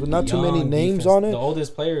defense with not too many names on it. The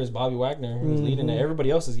oldest player is Bobby Wagner, who's leading it.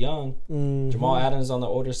 Everybody else is young. Jamal Adams on the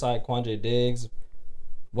older side, Quandre Diggs.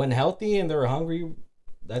 When healthy and they're hungry,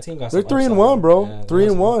 that team got. They're 3-1, bro.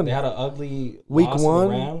 3-1. They had an ugly week loss 1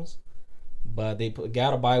 to the Rams, but they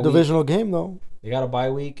got a bye week. Divisional game though. They got a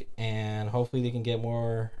bye week, and hopefully they can get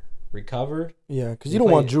more recovered. Yeah, because you don't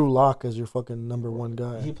want Drew Lock as your fucking number 1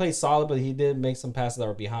 guy. He played solid, but he did make some passes that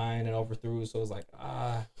were behind and overthrew. So it was like,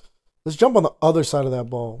 Let's jump on the other side of that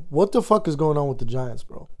ball. What the fuck is going on with the Giants,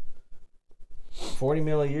 bro? $40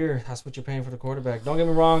 million a year. That's what you're paying for the quarterback. Don't get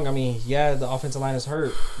me wrong. I mean, the offensive line is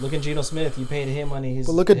hurt. Look at Geno Smith. You paid him money.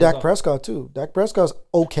 But look at Dak Prescott too. Dak Prescott's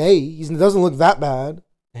okay. He doesn't look that bad.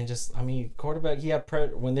 And quarterback. He had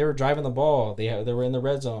when they were driving the ball. They were in the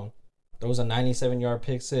red zone. There was a 97-yard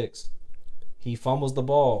pick 6. He fumbles the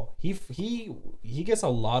ball. He gets a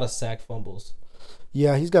lot of sack fumbles.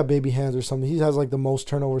 Yeah, he's got baby hands or something. He has like the most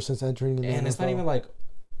turnovers since entering the NFL. And it's not even like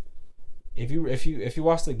if you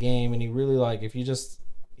watch the game and he really it's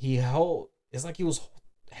like he was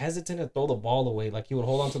hesitant to throw the ball away. Like he would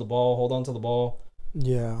hold on to the ball.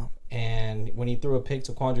 Yeah. And when he threw a pick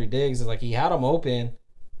to Quandre Diggs, it's like he had him open.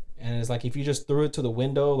 And it's like if you just threw it to the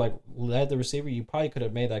window, like led the receiver, you probably could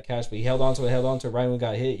have made that catch. But he held on to it right when he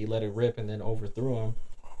got hit. He let it rip and then overthrew him.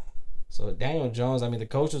 So Daniel Jones, the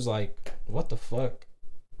coach was like, what the fuck?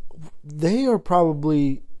 They are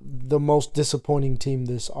probably the most disappointing team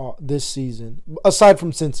this season, aside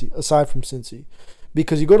from Cincy.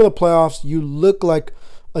 Because you go to the playoffs, you look like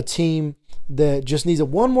a team that just needs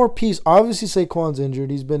one more piece. Obviously, Saquon's injured.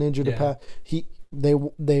 He's been injured he's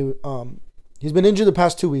been injured the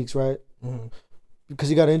past 2 weeks, right? Mm-hmm. Because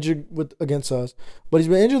he got injured against us. But he's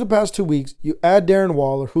been injured the past 2 weeks. You add Darren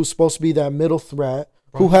Waller, who's supposed to be that middle threat,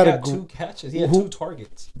 bro, who had 2 catches. He had 2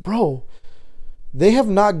 targets. Bro, they have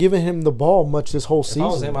not given him the ball much this whole season. If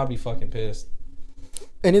I was him, I'd be fucking pissed.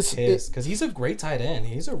 And it's because he's a great tight end.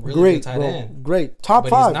 He's a really good tight end. Great. Top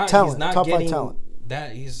 5 talent. Top 5 talent.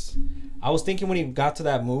 I was thinking when he got to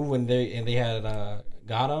that move when they had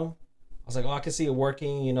got him, I was like, I could see it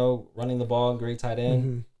working, running the ball, great tight end.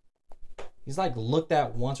 Mm-hmm. He's like looked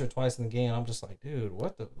at once or twice in the game. I'm just like, dude,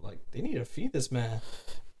 they need to feed this man.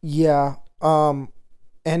 Yeah. And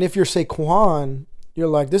if you're Saquon, you're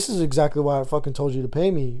like, this is exactly why I fucking told you to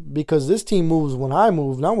pay me, because this team moves when I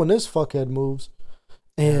move, not when this fuckhead moves.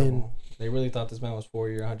 And they really thought this man was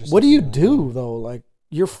 4-year, 100. What do you do though? Like,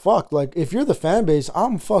 you're fucked. Like, if you're the fan base,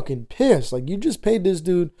 I'm fucking pissed. Like, you just paid this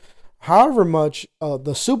dude however much,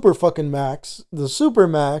 the super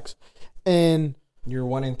max, and you're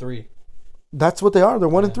 1-3. That's what they are. They're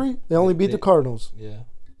 1-3. They only beat the Cardinals. Yeah,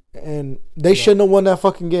 and they shouldn't have won that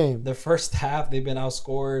fucking game. The first half, they've been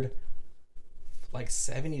outscored like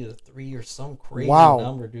 70-3 or some crazy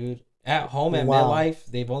number, dude. At home at MetLife,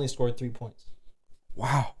 they've only scored 3 points.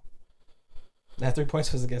 Wow. That 3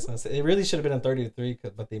 points was against us. It really should have been a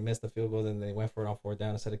 30-3, but they missed the field goal. Then they went for it on 4th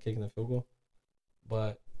down instead of kicking the field goal.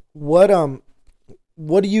 But what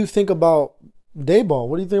do you think about Dayball?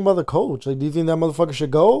 What do you think about the coach? Like, do you think that motherfucker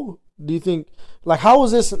should go? Do you think, like, how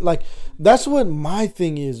is this? Like, that's what my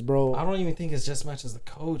thing is, bro. I don't even think it's just much as the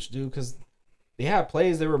coach, dude, because they had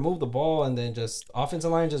plays. They removed the ball and then just offensive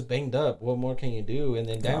line just banged up. What more can you do? And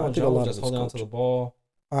then Daniel Jones just holding on to the ball.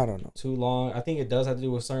 I don't know. Too long. I think it does have to do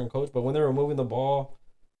with certain coach, but when they're removing the ball,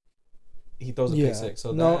 he throws a pick six.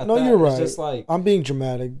 So you're right. Just like, I'm being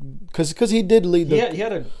dramatic because he did lead. He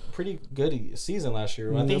had a pretty good season last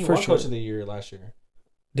year. I think he won Coach of the Year last year.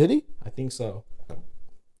 Did he? I think so.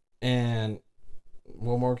 And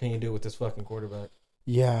what more can you do with this fucking quarterback?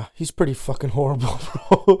 Yeah, he's pretty fucking horrible,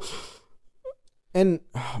 bro. And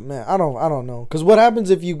man, I don't know. Because what happens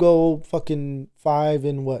if you go fucking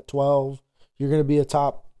 5-12? You're gonna be a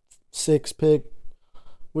top 6 pick.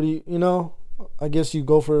 What do you I guess you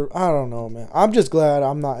go for. I don't know, man. I'm just glad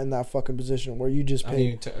I'm not in that fucking position where you just pay. I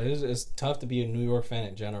mean, it's tough to be a New York fan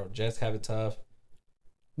in general. Jets have it tough.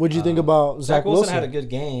 What'd you think about Zach Wilson? Had a good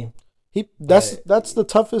game. That's the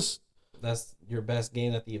toughest. That's your best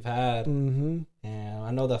game that you've had. Mm-hmm. And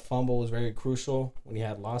I know that fumble was very crucial when he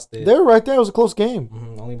had lost it. They were right there. It was a close game.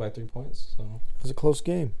 Mm-hmm. Only by 3 points. So it was a close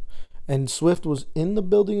game. And Swift was in the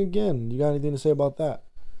building again. You got anything to say about that?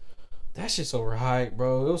 That shit's overhyped,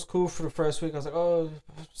 bro. It was cool for the first week. I was like,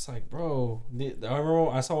 it's like, bro. I remember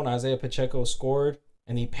I saw when Isaiah Pacheco scored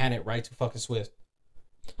and he panicked right to fucking Swift.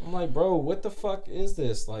 I'm like, bro, what the fuck is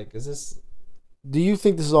this? Like, is this? Do you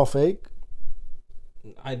think this is all fake?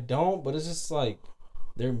 I don't, but it's just like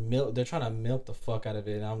they're trying to milk the fuck out of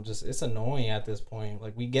it. And it's annoying at this point.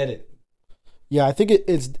 Like, we get it. Yeah, I think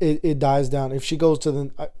it dies down. If she goes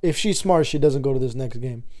if she's smart, she doesn't go to this next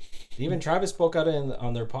game. Even Travis spoke out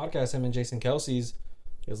on their podcast. Him and Jason Kelsey's.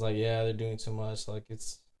 He was like, yeah, they're doing too much. Like,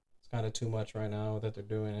 it's kind of too much right now that they're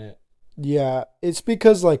doing it. Yeah, it's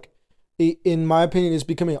because, like, in my opinion, it's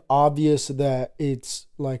becoming obvious that it's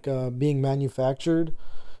like being manufactured,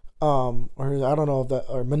 or I don't know if that,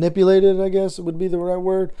 or manipulated, I guess would be the right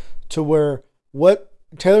word, to where what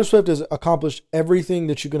Taylor Swift has accomplished everything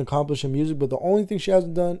that you can accomplish in music, but the only thing she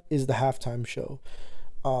hasn't done is the halftime show.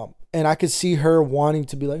 And I could see her wanting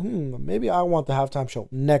to be like, maybe I want the halftime show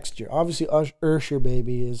next year. Obviously, Usher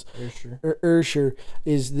baby is Usher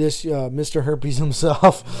is this Mr. Herpes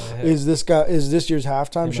himself. Yeah. Is this year's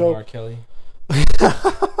halftime show? R. Kelly.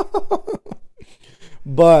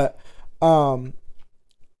 But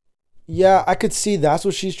yeah, I could see that's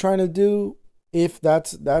what she's trying to do. If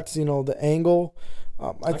that's the angle.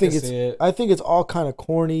 I think it's all kind of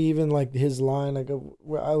corny. Even like his line, like I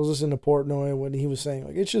was listening to Portnoy when he was saying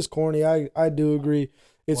like it's just corny. I do agree,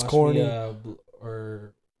 it's corny.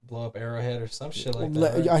 Or blow up Arrowhead or some shit like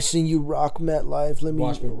that. I seen you rock MetLife. Let me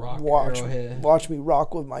watch me rock Arrowhead. Watch me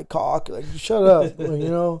rock with my cock. Like, shut up.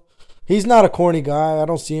 Like, he's not a corny guy. I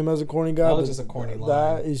don't see him as a corny guy. That was just a corny line.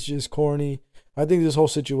 That is just corny. I think this whole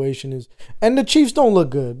situation is, and the Chiefs don't look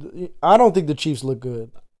good. I don't think the Chiefs look good.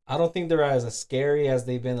 I don't think they're as scary as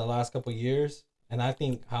they've been the last couple of years, and I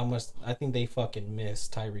think they fucking miss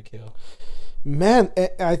Tyreek Hill. Man,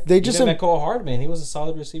 they just Mecole Hardman. He was a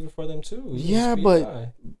solid receiver for them too. Yeah,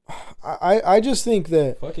 but I just think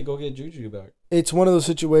that fuck it, go get Juju back. It's one of those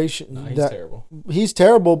situations he's that terrible. He's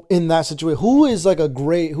terrible in that situation. Who is like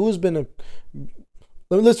who's been a.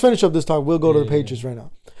 Let's finish up this talk. We'll go to the Patriots right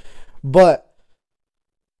now. But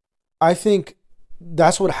I think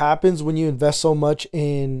that's what happens when you invest so much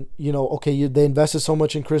in, they invested so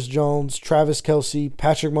much in Chris Jones, Travis Kelce,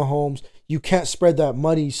 Patrick Mahomes. You can't spread that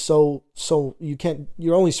money so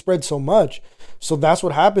you're only spread so much. So that's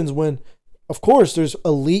what happens when, of course, there's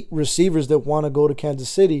elite receivers that want to go to Kansas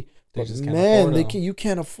City. They just can't afford them. You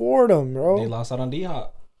can't afford them, bro. They lost out on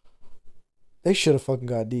D-Hop. They should have fucking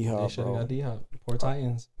got D-Hop, They should have got D-Hop. Poor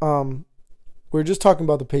Titans. We're just talking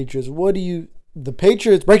about the Patriots. The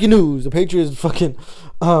Patriots, breaking news, the Patriots fucking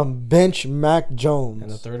bench Mac Jones. In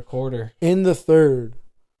the third quarter. In the third.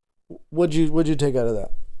 What'd you take out of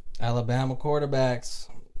that? Alabama quarterbacks.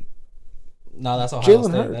 No, that's Ohio Jalen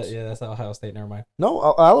State. Hurts. That's Ohio State. Never mind.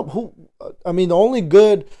 No, the only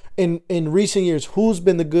good in recent years, who's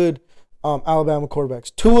been the good Alabama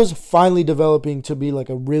quarterbacks? Tua's finally developing to be like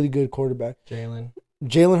a really good quarterback.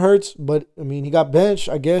 Jalen Hurts, but I mean, he got benched.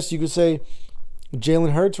 I guess you could say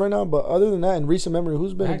Jalen Hurts right now, but other than that, in recent memory,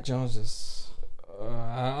 who's been? Mac Jones is.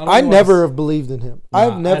 I never have believed in him. Nah,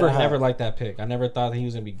 I never liked that pick. I never thought that he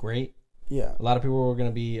was gonna be great. Yeah, a lot of people were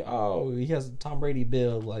gonna be, he has a Tom Brady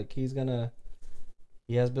build, like he has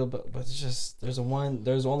build, but it's just there's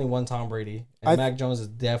only one Tom Brady, and Mac Jones is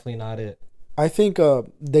definitely not it. I think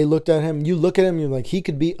they looked at him. You look at him, you're like, he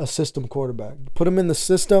could be a system quarterback. Put him in the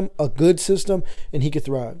system, a good system, and he could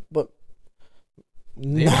thrive. But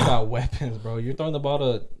they got weapons, bro. You're throwing the ball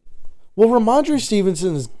to. Well, Ramondre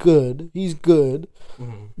Stevenson is good. He's good.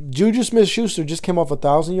 Mm-hmm. Juju Smith-Schuster just came off a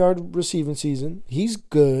 1,000-yard receiving season. He's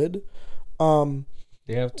good.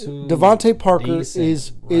 They have two. Devontae Parker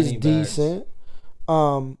is decent.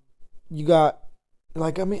 You got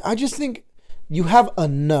I just think you have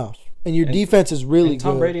enough, and your defense is really good.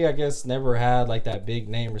 Tom Brady, I guess, never had like that big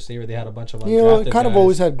name receiver. They had a bunch of undrafted kind of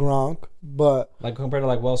always had Gronk, but like compared to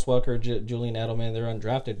like Wes Welker, Julian Edelman, they're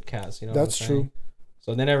undrafted cats. That's true.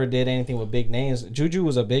 So they never did anything with big names. Juju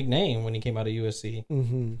was a big name when he came out of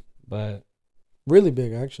USC, but really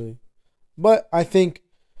big actually. But I think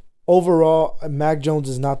overall, Mac Jones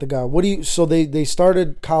is not the guy. So they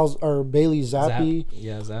started Bailey Zappi.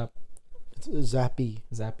 Zap. It's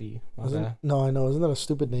Zappy. No, I know. Isn't that a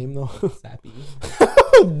stupid name though? Zappy.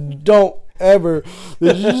 Don't ever.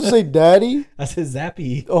 Did you just say daddy? I said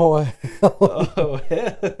Zappy. Oh, hell.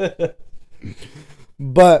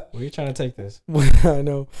 But where are you trying to take this? I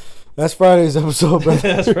know. That's Friday's episode, bro.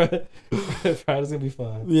 That's right. Friday's gonna be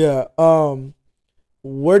fun. Yeah.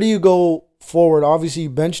 Where do you go forward? Obviously, you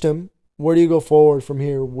benched him. Where do you go forward from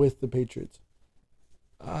here with the Patriots?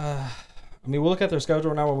 I mean, we'll look at their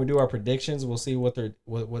schedule now when we do our predictions. We'll see what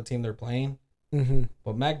team they're playing. Mm-hmm.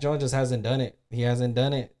 But Mac Jones just hasn't done it. He hasn't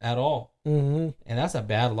done it at all. Mm-hmm. And that's a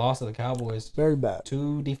bad loss to the Cowboys. Very bad.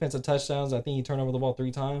 2 defensive touchdowns. I think he turned over the ball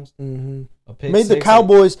 3 times. Mm-hmm. A pick made the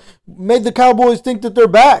Cowboys think that they're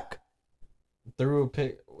back. Threw a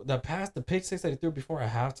pick. The pick six that he threw before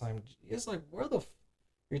at halftime. It's like,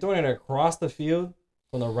 you're throwing it across the field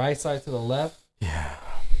from the right side to the left.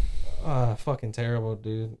 Yeah. Fucking terrible,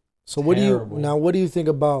 dude. So what do you think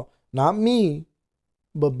about, not me,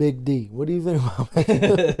 but Big D? What do you think about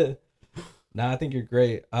me? Nah, I think you're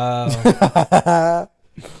great. I'm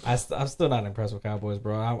still not impressed with Cowboys,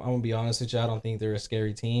 bro. I'm gonna be honest with you. I don't think they're a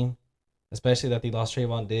scary team, especially that they lost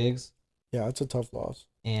Trayvon Diggs. Yeah, it's a tough loss.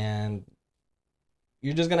 And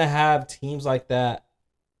you're just gonna have teams like that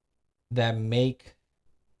make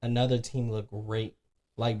another team look great.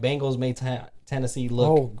 Like Bengals made Tennessee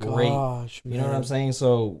look great. Gosh, man. You know what I'm saying?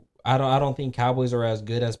 So I don't think Cowboys are as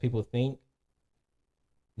good as people think.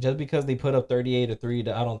 Just because they put up 38-3,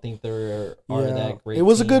 I don't think they're that great. It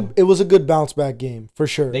was a good bounce back game for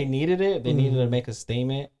sure. They needed it. They needed to make a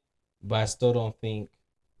statement, but I still don't think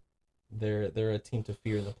they're a team to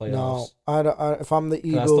fear in the playoffs. No, if I'm the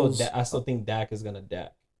Eagles, I still think Dak is gonna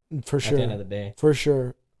Dak for sure. At the end of the day, for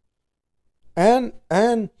sure. And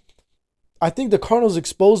I think the Cardinals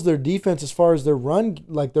exposed their defense as far as their run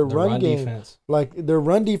game. Defense. Like their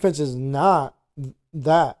run defense is not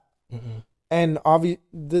that. Mm-mm. And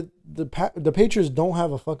the Patriots don't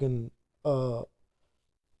have a fucking a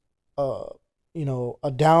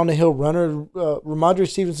down the hill runner. Ramondre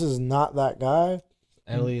Stevenson is not that guy.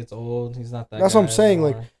 Elliott's old. He's not that. That's what I'm saying.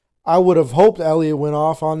 Anymore. Like I would have hoped Elliott went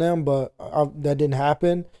off on them, but that didn't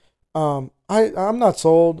happen. I'm not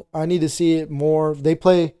sold. I need to see it more. They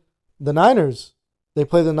play the Niners They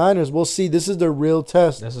play the Niners. We'll see. This is their real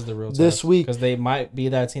test. This is the real test this week because they might be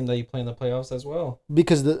that team that you play in the playoffs as well.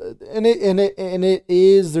 Because it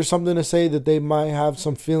is. There's something to say that they might have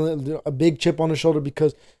some feeling, a big chip on the shoulder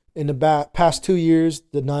because in the past 2 years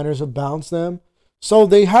the Niners have bounced them, so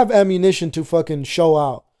they have ammunition to fucking show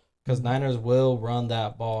out. Because Niners will run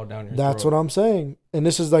that ball down your That's throat. what I'm saying, and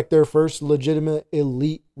this is like their first legitimate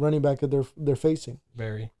elite running back that they're facing.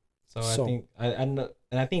 Very. So I think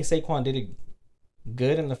I think Saquon did it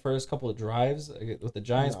good in the first couple of drives with the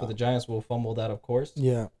Giants, but the Giants will fumble that, of course.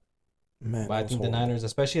 Yeah, man. But I think the Niners,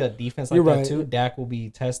 especially a defense like You're that right. too, Dak will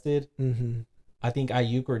be tested. Mm-hmm. I think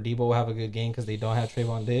Ayuk or Debo will have a good game because they don't have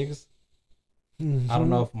Trayvon Diggs. Mm-hmm. I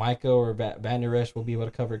don't know if Micah or Van Der Esch will be able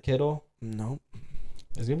to cover Kittle. Nope.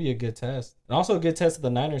 It's gonna be a good test, and also a good test of the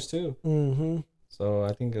Niners too. Mm-hmm. So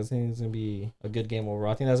I think it's gonna be a good game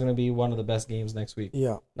overall. I think that's gonna be one of the best games next week.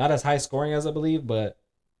 Yeah. Not as high scoring as I believe, but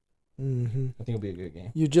Mm-hmm. I think it'll be a good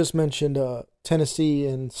game. You just mentioned Tennessee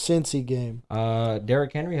and Cincy game.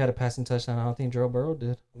 Derrick Henry had a passing touchdown. I don't think Joe Burrow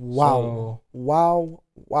did. Wow.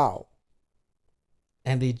 Wow.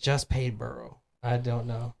 And they just paid Burrow. I don't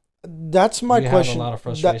know. That's my question. Have a lot of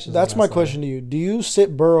frustrations that's on my that question to you. Do you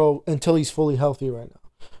sit Burrow until he's fully healthy right now?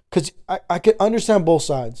 Because I can understand both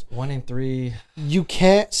sides. 1-3. You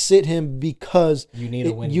can't sit him because You need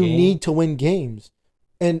to win. You need to win games,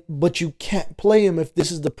 but you can't play him if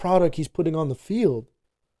this is the product he's putting on the field.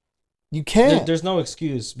 You can't. There's no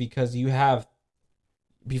excuse because you have.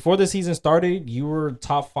 Before the season started, you were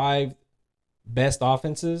top 5 best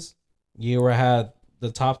offenses. You had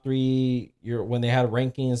the top 3. When they had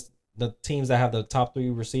rankings, the teams that have the top 3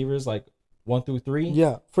 receivers, like 1 through 3.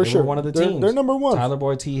 Yeah, for sure. One of the teams. They're number 1. Tyler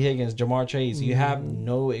Boyd, T. Higgins, Jamar Chase. You have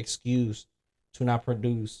no excuse to not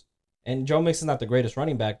produce. And Joe Mixon's not the greatest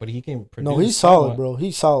running back, but he can produce. No, he's solid, bro.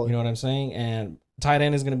 He's solid. You know what I'm saying? And tight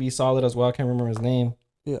end is going to be solid as well. I can't remember his name.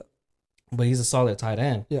 Yeah. But he's a solid tight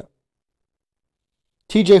end. Yeah.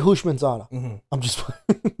 TJ Hushmanzada. Mm-hmm. I'm just.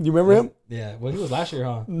 You remember him? Yeah. Well, he was last year,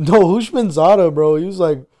 huh? No, Hushmanzada, bro. He was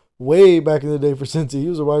like way back in the day for Cincy. He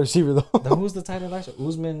was a wide receiver though. Who's the tight end last year?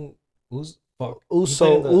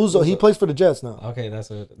 Uzo. He plays for the Jets now. Okay, that's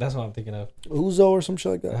what I'm thinking of. Uzo or some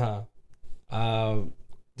shit like that.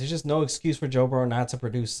 There's just no excuse for Joe Burrow not to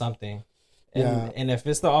produce something. Yeah. And if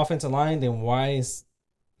it's the offensive line, then why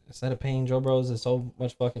instead of paying Joe Burrow so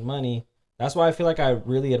much fucking money? That's why I feel like I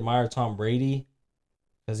really admire Tom Brady.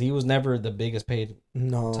 Because he was never the biggest paid.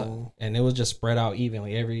 No. And it was just spread out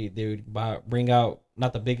evenly. They would bring out,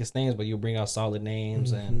 not the biggest names, but you bring out solid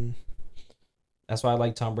names. Mm-hmm. And that's why I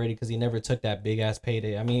like Tom Brady, because he never took that big-ass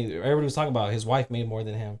payday. I mean, everybody was talking about his wife made more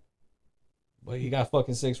than him. But he got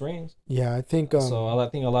fucking 6 rings. Yeah, I think... so I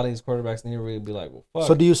think a lot of these quarterbacks need to really be like, well, fuck.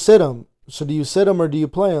 So do you sit him? Or do you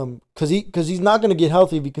play him? Because he's not going to get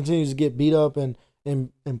healthy if he continues to get beat up and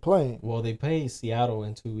playing. Well, they play Seattle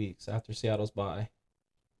in 2 weeks after Seattle's bye.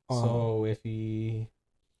 So if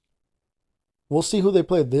we'll see who they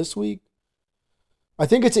play this week. I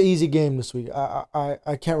think it's an easy game this week.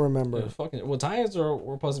 I can't remember. Titans were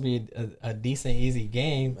supposed to be a decent, easy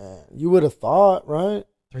game. Man, you would have thought, right?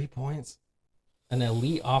 3 points. An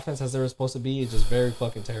elite offense as they were supposed to be is just very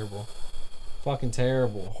fucking terrible. Fucking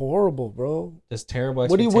terrible. Horrible, bro. Just terrible.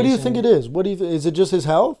 What do you think it is? Is it just his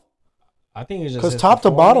health? I think it's just because top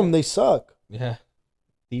to bottom they suck. Yeah,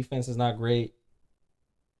 defense is not great.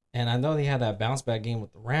 And I know they had that bounce back game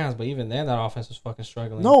with the Rams, but even then, that offense was fucking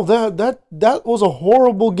struggling. No, that was a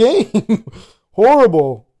horrible game.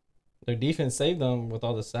 Horrible. Their defense saved them with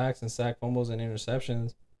all the sacks and sack fumbles and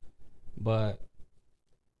interceptions, but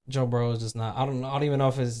Joe Burrow is just not. I don't even know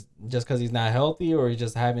if it's just because he's not healthy or he's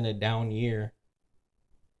just having a down year.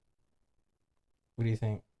 What do you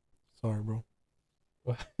think? Sorry, bro.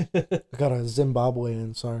 I got a Zimbabwe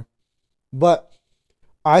in. Sorry, but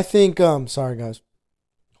I think. Sorry, guys.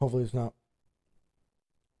 Hopefully it's not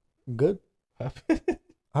good. I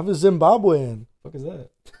have a Zimbabwean. What is that?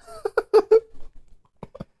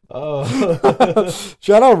 Oh.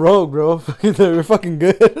 Shout out Rogue, bro. They're fucking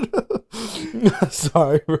good.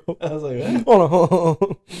 Sorry, bro. I was like, what? Hold on.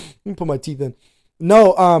 Let me put my teeth in.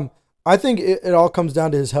 No, I think it all comes down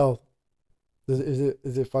to his health.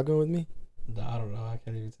 Is it fucking with me? No, I don't know. I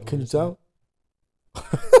can't even tell. Can you tell?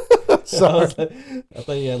 Sorry. I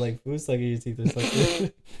thought you had like food stuck in your teeth or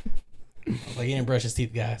something. I was like, he didn't brush his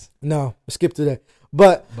teeth, guys. No, skip today.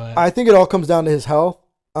 But I think it all comes down to his health.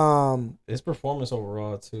 His performance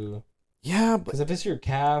overall too. Yeah, because if it's your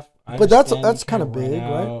calf, but that's kind of big,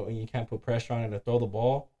 right? And you can't put pressure on it to throw the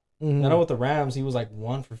ball. Mm-hmm. I know with the Rams, he was like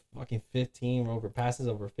 1 for fucking 15 over passes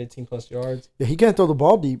over 15 plus yards. Yeah, he can't throw the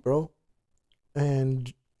ball deep, bro.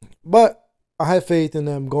 But I have faith in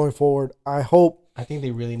them going forward. I hope I think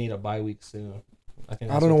they really need a bye week soon. I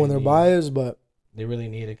don't know when their bye is, but they really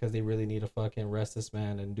need it because they really need to fucking rest this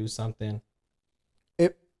man and do something.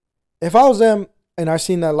 If I was them and I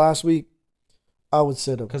seen that last week, I would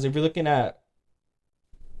sit him. Because if you're looking at,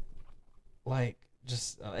 like,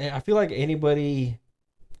 just I feel like anybody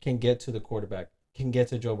can get to the quarterback, can get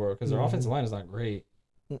to Joe Burrow because their offensive line is not great.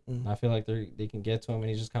 I feel like they can get to him and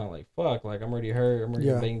he's just kind of like, fuck, like I'm already hurt, I'm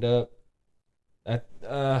already banged up. I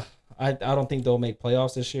don't think they'll make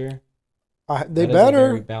playoffs this year. They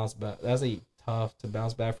better bounce back. That's tough to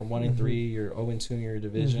bounce back from 1-3. You're 0-2 in your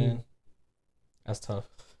division. That's tough.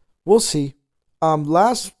 We'll see.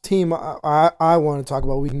 Last team I want to talk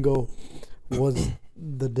about, we can go, was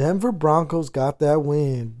the Denver Broncos. Got that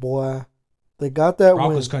win, boy. They got that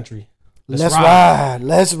Broncos win. Country.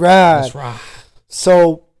 Let's ride.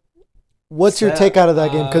 So, what's your take out of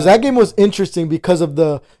that game? Because that game was interesting because of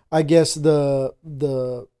the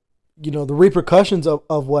repercussions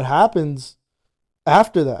of what happens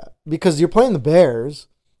after that. Because you're playing the Bears.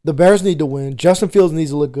 The Bears need to win. Justin Fields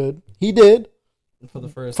needs to look good. He did. For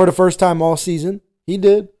the first time all season. He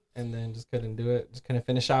did. And then just couldn't do it. Just couldn't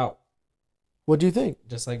finish out. What do you think?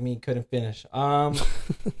 Just like me, couldn't finish. Well,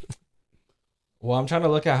 I'm trying to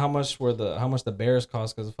look at how much the Bears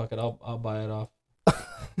cost because fuck it, I'll buy it off.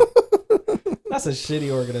 That's a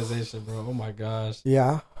shitty organization, bro. Oh my gosh.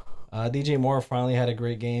 Yeah. DJ Moore finally had a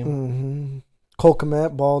great game. Cole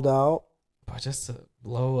Kmet balled out. But just to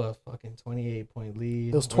blow a fucking 28-point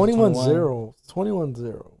lead. It was 21-0.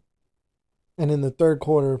 21-0. And in the third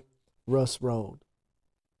quarter, Russ rode.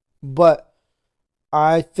 But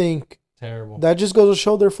I think terrible. That just goes to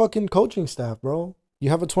show their fucking coaching staff, bro. You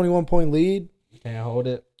have a 21-point lead. Can't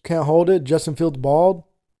hold it. Justin Fields balled.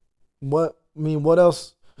 What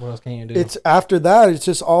else? What else can you do? It's after that. It's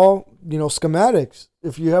just all schematics.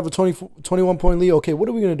 If you have a 21-point lead, okay, what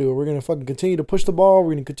are we gonna do? We're gonna fucking continue to push the ball.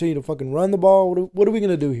 We're gonna continue to fucking run the ball. What are we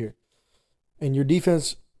gonna do here? And your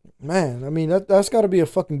defense, man. I mean that's got to be a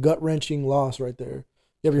fucking gut wrenching loss right there.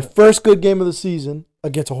 You have your first good game of the season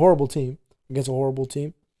against a horrible team,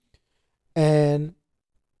 and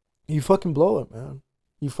you fucking blow it, man.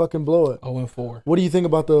 You fucking blow it. 0-4. What do you think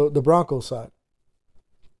about the Broncos side?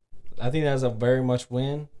 I think that's a very much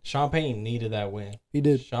win. Sean Payton needed that win. He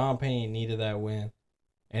did. Sean Payton needed that win.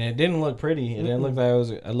 And it didn't look pretty. It didn't look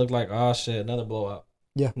like it looked like, oh shit, another blowout.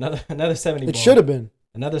 Yeah. Another 70 ball. It should have been.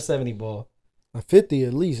 Another 70 ball. A 50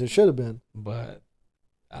 at least. It should have been. But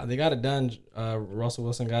they got it done. Russell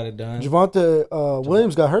Wilson got it done. Javonte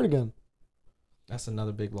Williams got hurt again. That's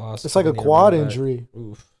another big loss. It's like a quad injury.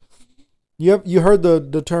 Oof. You heard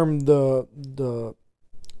the term the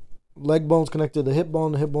leg bones connected to the hip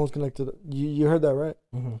bones connected. You heard that, right?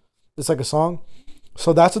 Mm-hmm. It's like a song.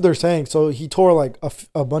 So that's what they're saying. So he tore like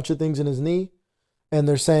a bunch of things in his knee, and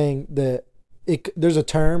they're saying that there's a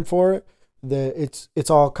term for it, that it's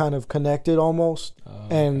all kind of connected almost,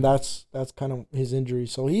 and that's kind of his injury.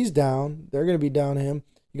 So he's down. They're gonna be down to him.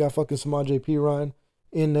 You got fucking Samaje Perine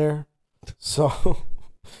in there. So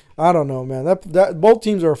I don't know, man. That both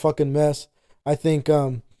teams are a fucking mess. I think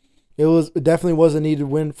it definitely was a needed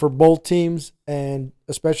win for both teams, and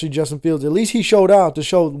especially Justin Fields. At least he showed out to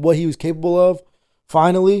show what he was capable of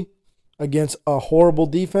finally against a horrible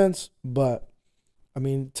defense. But I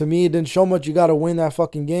mean, to me, it didn't show much. You got to win that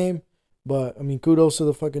fucking game. But I mean, kudos to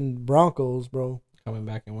the fucking Broncos, bro. Coming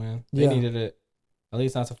back and win. They needed it. At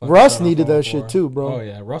least not to fucking. Russ needed that shit too, bro. Oh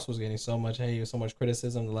yeah, Russ was getting so much hate, so much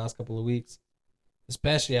criticism the last couple of weeks,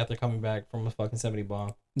 especially after coming back from a fucking 70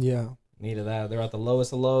 bomb. Yeah. Needed that. They're at the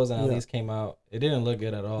lowest of lows, and at least came out. It didn't look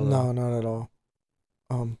good at all. No, not at all.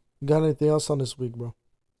 Got anything else on this week, bro?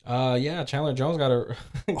 Yeah, Chandler Jones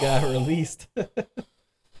got released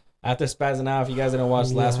after spazzing out. If you guys didn't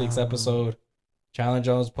watch last week's episode, Chandler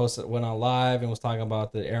Jones went on live and was talking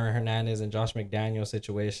about the Aaron Hernandez and Josh McDaniels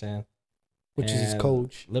situation, which is his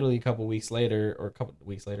coach. Literally a couple days later,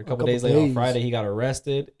 on Friday, he got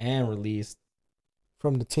arrested and released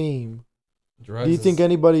from the team. Drugs. Do you think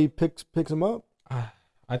anybody picks him up?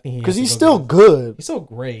 I think because he's still good. He's so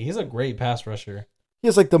great. He's a great pass rusher. He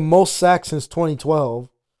has like the most sacks since 2012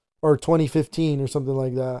 or 2015 or something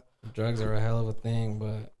like that. Drugs are a hell of a thing,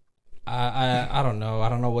 but I don't know. I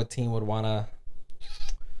don't know what team would want to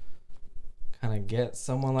kind of get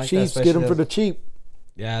someone like Chiefs that. Chiefs get him for the cheap.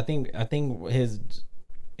 Yeah, I think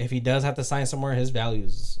if he does have to sign somewhere, his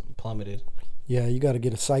value's plummeted. Yeah, you got to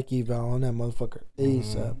get a psych eval on that motherfucker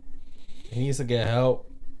ASAP. He needs to get help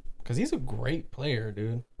because he's a great player,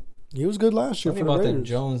 dude. He was good last year. Something about the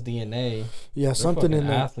Jones DNA. Yeah, They're something in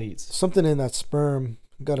athletes. Something in that sperm.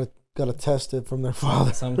 Got to test it from their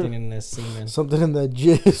father. Something in this semen. Something in that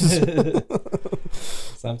jizz.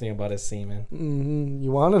 Something about his semen. Mm-hmm.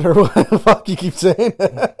 You want it or what the fuck you keep saying?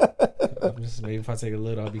 Maybe if I take a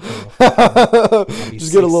little, I'll become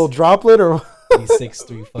just get a little droplet or be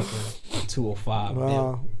 6'3", fucking 205.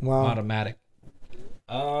 Wow. Automatic.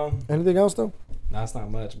 Anything else though? Nah, that's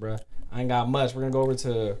not much, bro. I ain't got much. We're gonna go over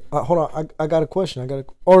to. Hold on, I got a question.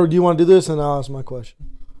 Or do you want to do this and I'll ask my question?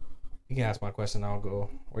 You can ask my question. I'll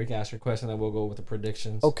go, or you can ask your question, and we'll go with the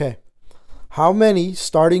predictions. Okay. How many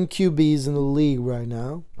starting QBs in the league right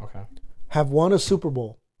now? Okay. Have won a Super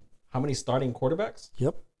Bowl? How many starting quarterbacks?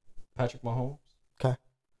 Yep. Patrick Mahomes. Okay.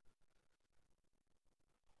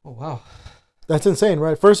 Oh wow. That's insane,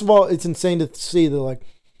 right? First of all, it's insane to see that like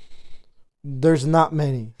there's not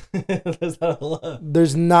many. There's not a lot.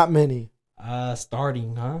 There's not many.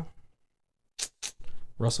 Starting, huh?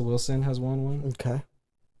 Russell Wilson has won one. Okay. I'm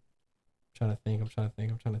trying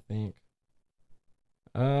to think.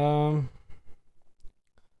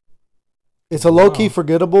 It's a low-key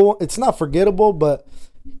forgettable. It's not forgettable, but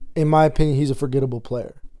in my opinion, he's a forgettable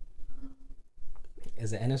player.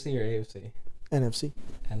 Is it NFC or AFC? NFC.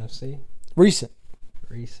 NFC? Recent.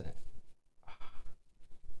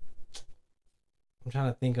 I'm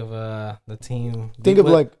trying to think of the team.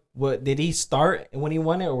 What did he start when he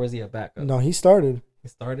won it, or was he a backup? No, he started. He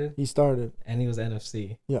started, and he was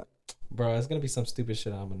NFC. Yeah, bro, it's gonna be some stupid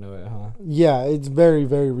shit. I'm gonna know it, huh? Yeah, it's very,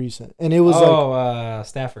 very recent, and it was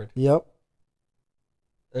Stafford. Yep.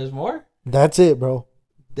 There's more. That's it, bro.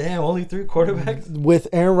 Damn, only 3 quarterbacks. With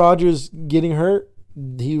Aaron Rodgers getting hurt,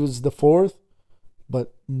 he was the 4th.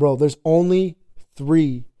 But bro, there's only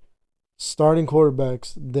 3 starting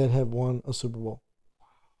quarterbacks that have won a Super Bowl.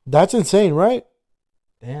 That's insane, right?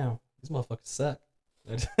 Damn, these motherfuckers suck.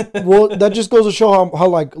 Well, that just goes to show how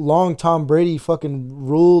like long Tom Brady fucking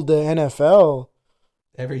ruled the NFL.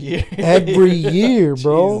 Every year. Every year,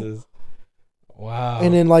 bro. Jesus. Wow.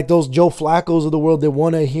 And then like those Joe Flaccos of the world that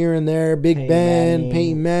won it here and there, Big Ben,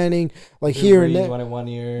 Peyton Manning, like Drew here Brees and there. Won it 1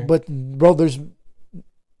 year. But bro, there's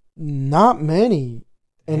not many.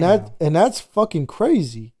 And that's fucking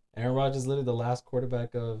crazy. Aaron Rodgers is literally the last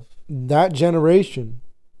quarterback of that generation.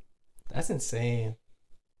 That's insane.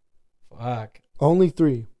 Fuck. Only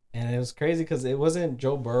 3. And it was crazy because it wasn't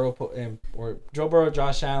Joe Burrow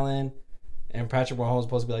Josh Allen, and Patrick Mahomes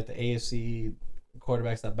supposed to be like the AFC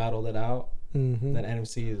quarterbacks that battled it out. Mm-hmm. Then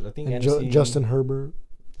NFC, I think and NFC. Justin Herbert.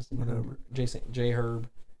 Whatever. J Herb.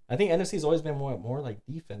 I think NFC's always been more like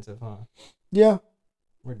defensive, huh? Yeah.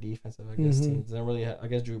 More defensive, I guess. Teams. Then really, I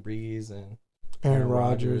guess Drew Brees and Aaron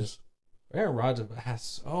Rodgers. Aaron Rodgers has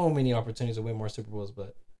so many opportunities to win more Super Bowls,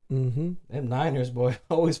 but them Niners, boy,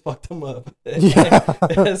 always fucked them up. Yeah.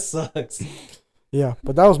 That sucks. Yeah,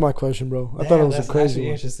 but that was my question, bro. I thought it was a crazy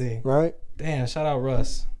one. Interesting. Right? Damn, shout out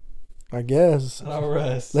Russ. I guess. Shout out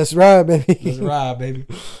Russ. Let's ride, baby. Let's ride, baby.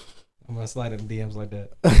 I'm going to slide in DMs like that.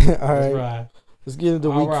 All Let's right. ride. Let's get into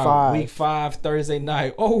week 5. Week 5, Thursday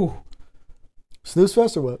night. Oh. Snooze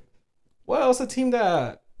fest or what? Well, it's a team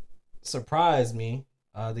that surprised me.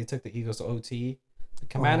 They took the Eagles to OT. The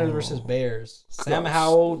Commanders versus Bears. Sam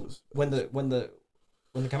Howell, when the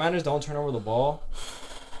Commanders don't turn over the ball,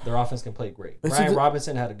 their offense can play great. Brian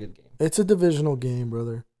Robinson had a good game. It's a divisional game,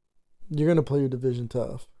 brother. You're gonna play your division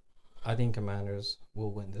tough. I think Commanders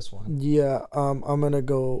will win this one. Yeah, I'm gonna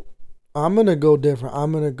go different.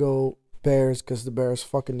 I'm gonna go Bears because the Bears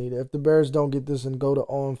fucking need it. If the Bears don't get this and go to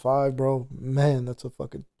 0-5, bro, man, that's a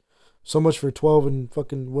fucking so much for 12 and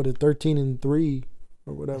fucking 13-3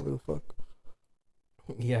 or whatever the fuck.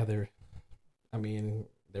 Yeah, they're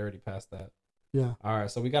already past that. Yeah. All right,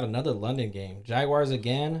 so we got another London game. Jaguars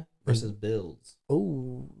again versus Bills.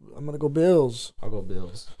 Oh, I'm gonna go Bills. I'll go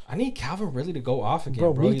Bills. I need Calvin Ridley to go off again,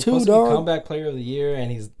 bro. Me He's too, supposed dog. to be comeback player of the year,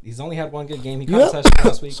 and he's only had one good game. He caught a touchdown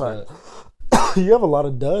last week. Sorry. But you have a lot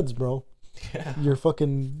of duds, bro. Yeah.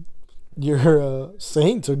 Your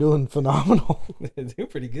Saints are doing phenomenal. They're doing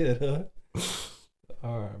pretty good, huh?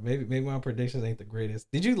 All right, maybe my predictions ain't the greatest.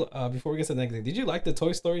 Did you before we get to the next thing? Did you like the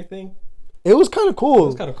Toy Story thing? It was kind of cool. It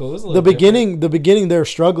was kind of cool. It was the beginning they were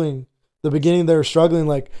struggling.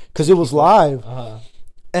 Like because it was live,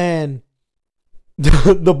 and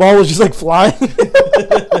the ball was just like flying.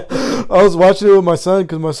 I was watching it with my son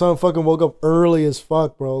because my son fucking woke up early as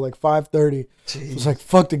fuck, bro, like 5:30. I was like,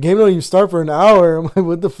 fuck, the game don't even start for an hour. I'm like,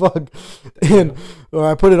 what the fuck? And when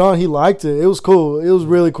I put it on, he liked it. It was cool. It was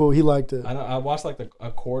really cool. He liked it. I know. I watched like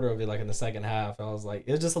a quarter of it, like in the second half. I was like,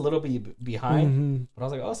 it was just a little bit behind, but I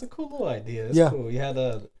was like, oh, it's a cool little idea. It's cool. You had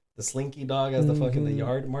the Slinky dog as the fucking the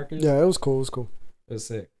yard markers. Yeah, it was cool. It was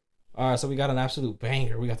sick. All right, so we got an absolute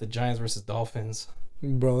banger. We got the Giants versus Dolphins.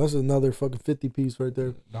 Bro, that's another fucking 50 piece right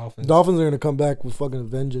there. Dolphins are gonna come back with fucking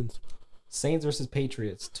vengeance. Saints versus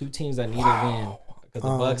Patriots. 2 teams that need a win. Because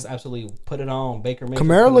the Bucks absolutely put it on. Baker Mayfield.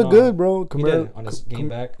 Kamara looked good, bro. He did on his game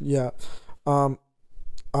back. Yeah. I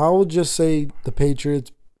will just say the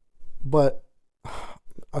Patriots, but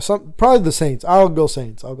probably the Saints. I'll go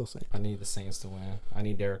Saints. I need the Saints to win. I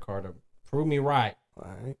need Derek Carr to prove me right.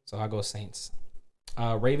 All right. So I'll go Saints.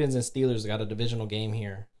 Ravens and Steelers got a divisional game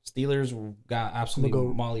here. Steelers got absolutely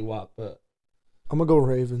mollywop, but I'm gonna go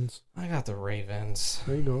Ravens. I got the Ravens.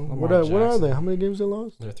 There you go. What are they? How many games they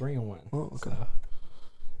lost? They're 3-1. Oh, okay. So,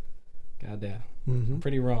 goddamn. I'm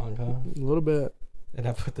pretty wrong, huh? A little bit. And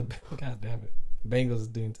I put the goddamn it. Bengals is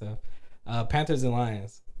doing tough. Panthers and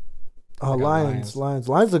Lions.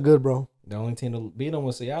 Lions are good, bro. The only team to beat them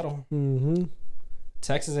was Seattle.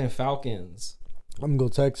 Texans and Falcons. I'm gonna go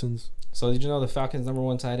Texans. So did you know the Falcons'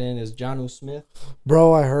 #1 tight end is Jonnu Smith?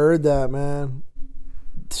 Bro, I heard that, man.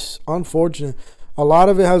 It's unfortunate. A lot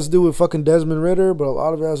of it has to do with fucking Desmond Ridder, but a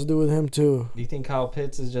lot of it has to do with him too. Do you think Kyle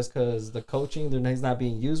Pitts is just because the coaching, he's not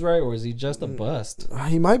being used right, or is he just a bust?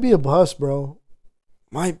 He might be a bust, bro.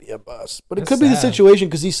 Might be a bust. But it could be the situation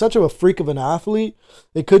because he's such a freak of an athlete.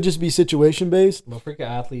 It could just be situation based. But freak of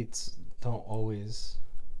athletes don't always.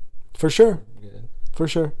 For sure. Good. For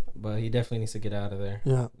sure. But he definitely needs to get out of there.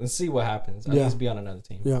 Yeah. Let's see what happens. At least be on another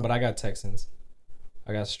team. Yeah. But I got Texans.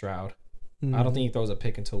 I got Stroud. I don't think he throws a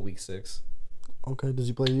pick until week 6. Okay. Does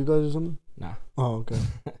he play you guys or something? Nah. Oh, okay.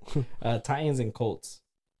 Titans and Colts.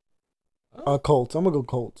 Colts. I'm going to go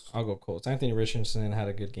Colts. I'll go Colts. Anthony Richardson had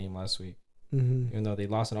a good game last week. Even though they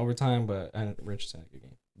lost in overtime, but Richardson had a good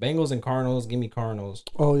game. Bengals and Cardinals. Give me Cardinals.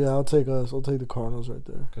 Oh, yeah. I'll take us. I'll take the Cardinals right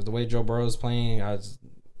there. Because the way Joe Burrow is playing, I just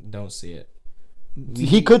don't see it.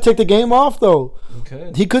 He could take the game off, though.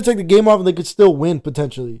 He could take the game off and they could still win,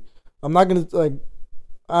 potentially. I'm not going to,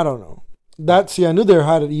 I don't know. I knew they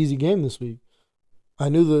had an easy game this week. I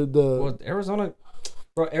knew Well, Arizona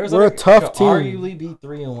we're a tough team. Arguably be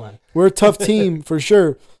 3-1. We're a tough team for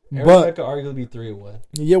sure. Arizona could arguably be 3-1.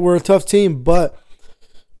 Yeah, we're a tough team, but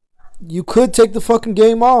you could take the fucking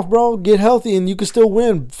game off, bro. Get healthy, and you can still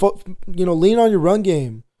win. Lean on your run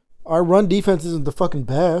game. Our run defense isn't the fucking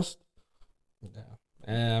best. Yeah,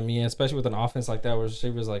 and I mean, especially with an offense like that, with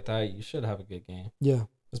receivers like that, you should have a good game. Yeah,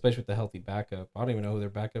 especially with the healthy backup. I don't even know who their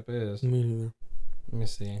backup is. Me neither. Let me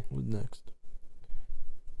see. What's next?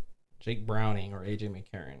 Jake Browning or AJ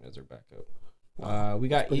McCarron is their backup. We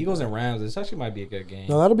got Eagles and Rams. This actually might be a good game.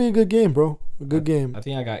 No, that'll be a good game, bro. A good game. I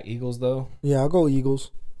think I got Eagles, though. Yeah, I'll go Eagles.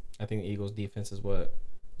 I think the Eagles' defense is what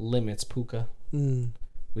limits Puka.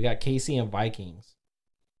 We got KC and Vikings.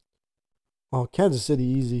 Oh, Kansas City,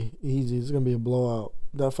 easy. It's going to be a blowout.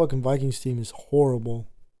 That fucking Vikings team is horrible.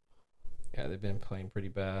 Yeah, they've been playing pretty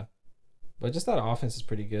bad. But just that offense is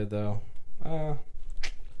pretty good, though.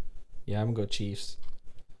 Yeah, I'm going to go Chiefs.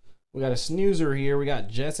 We got a snoozer here. We got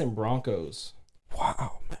Jets and Broncos.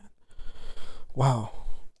 Wow, man. Wow.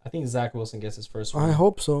 I think Zach Wilson gets his first win. I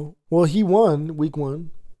hope so. Well, he won week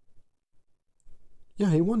 1. Yeah,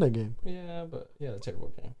 he won that game. Yeah, the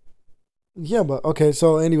terrible game. Yeah, but okay,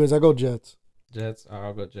 so anyways, I go Jets.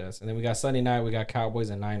 I'll go Jets. And then we got Sunday night, we got Cowboys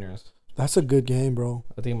and Niners. That's a good game, bro.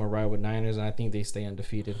 I think I'm gonna ride with Niners, and I think they stay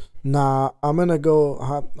undefeated. Nah, I'm gonna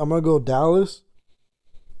go Dallas.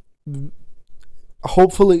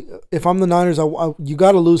 Hopefully, if I'm the Niners, you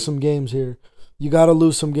got to lose some games here. You got to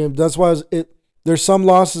lose some games. That's why there's some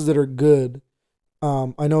losses that are good.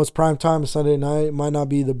 I know it's prime time Sunday night. It might not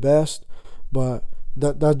be the best, but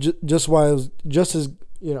just why it was just as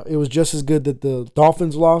it was just as good that the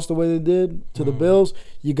Dolphins lost the way they did to the Bills.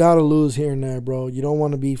 You got to lose here and there, bro. You don't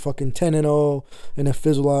want to be fucking 10-0 and then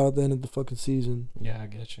fizzle out at the end of the fucking season. Yeah, I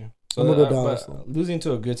get you. So I'm gonna go Dallas. Losing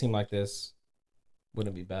to a good team like this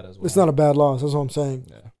wouldn't be bad as well. It's not a bad loss. That's what I'm saying.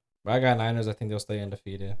 Yeah. But I got Niners. I think they'll stay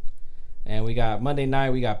undefeated. And we got Monday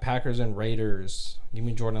night. We got Packers and Raiders. Give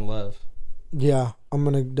me Jordan Love. Yeah, I'm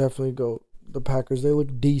going to definitely go the Packers. They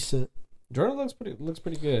look decent. Jordan looks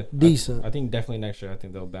pretty good. Decent. I think definitely next year, I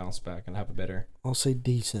think they'll bounce back and have a better. I'll say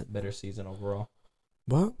decent. Better season overall.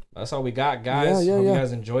 But that's all we got, guys. Hope you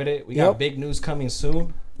guys enjoyed it. We got big news coming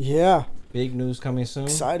soon. Yeah. Big news coming soon.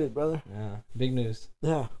 Excited, brother. Yeah. Big news.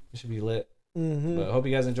 Yeah. It should be lit. But I hope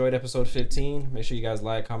you guys enjoyed episode 15. Make sure you guys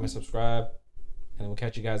like, comment, subscribe, and we'll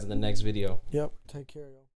catch you guys in the next video. Yep. Take care, y'all.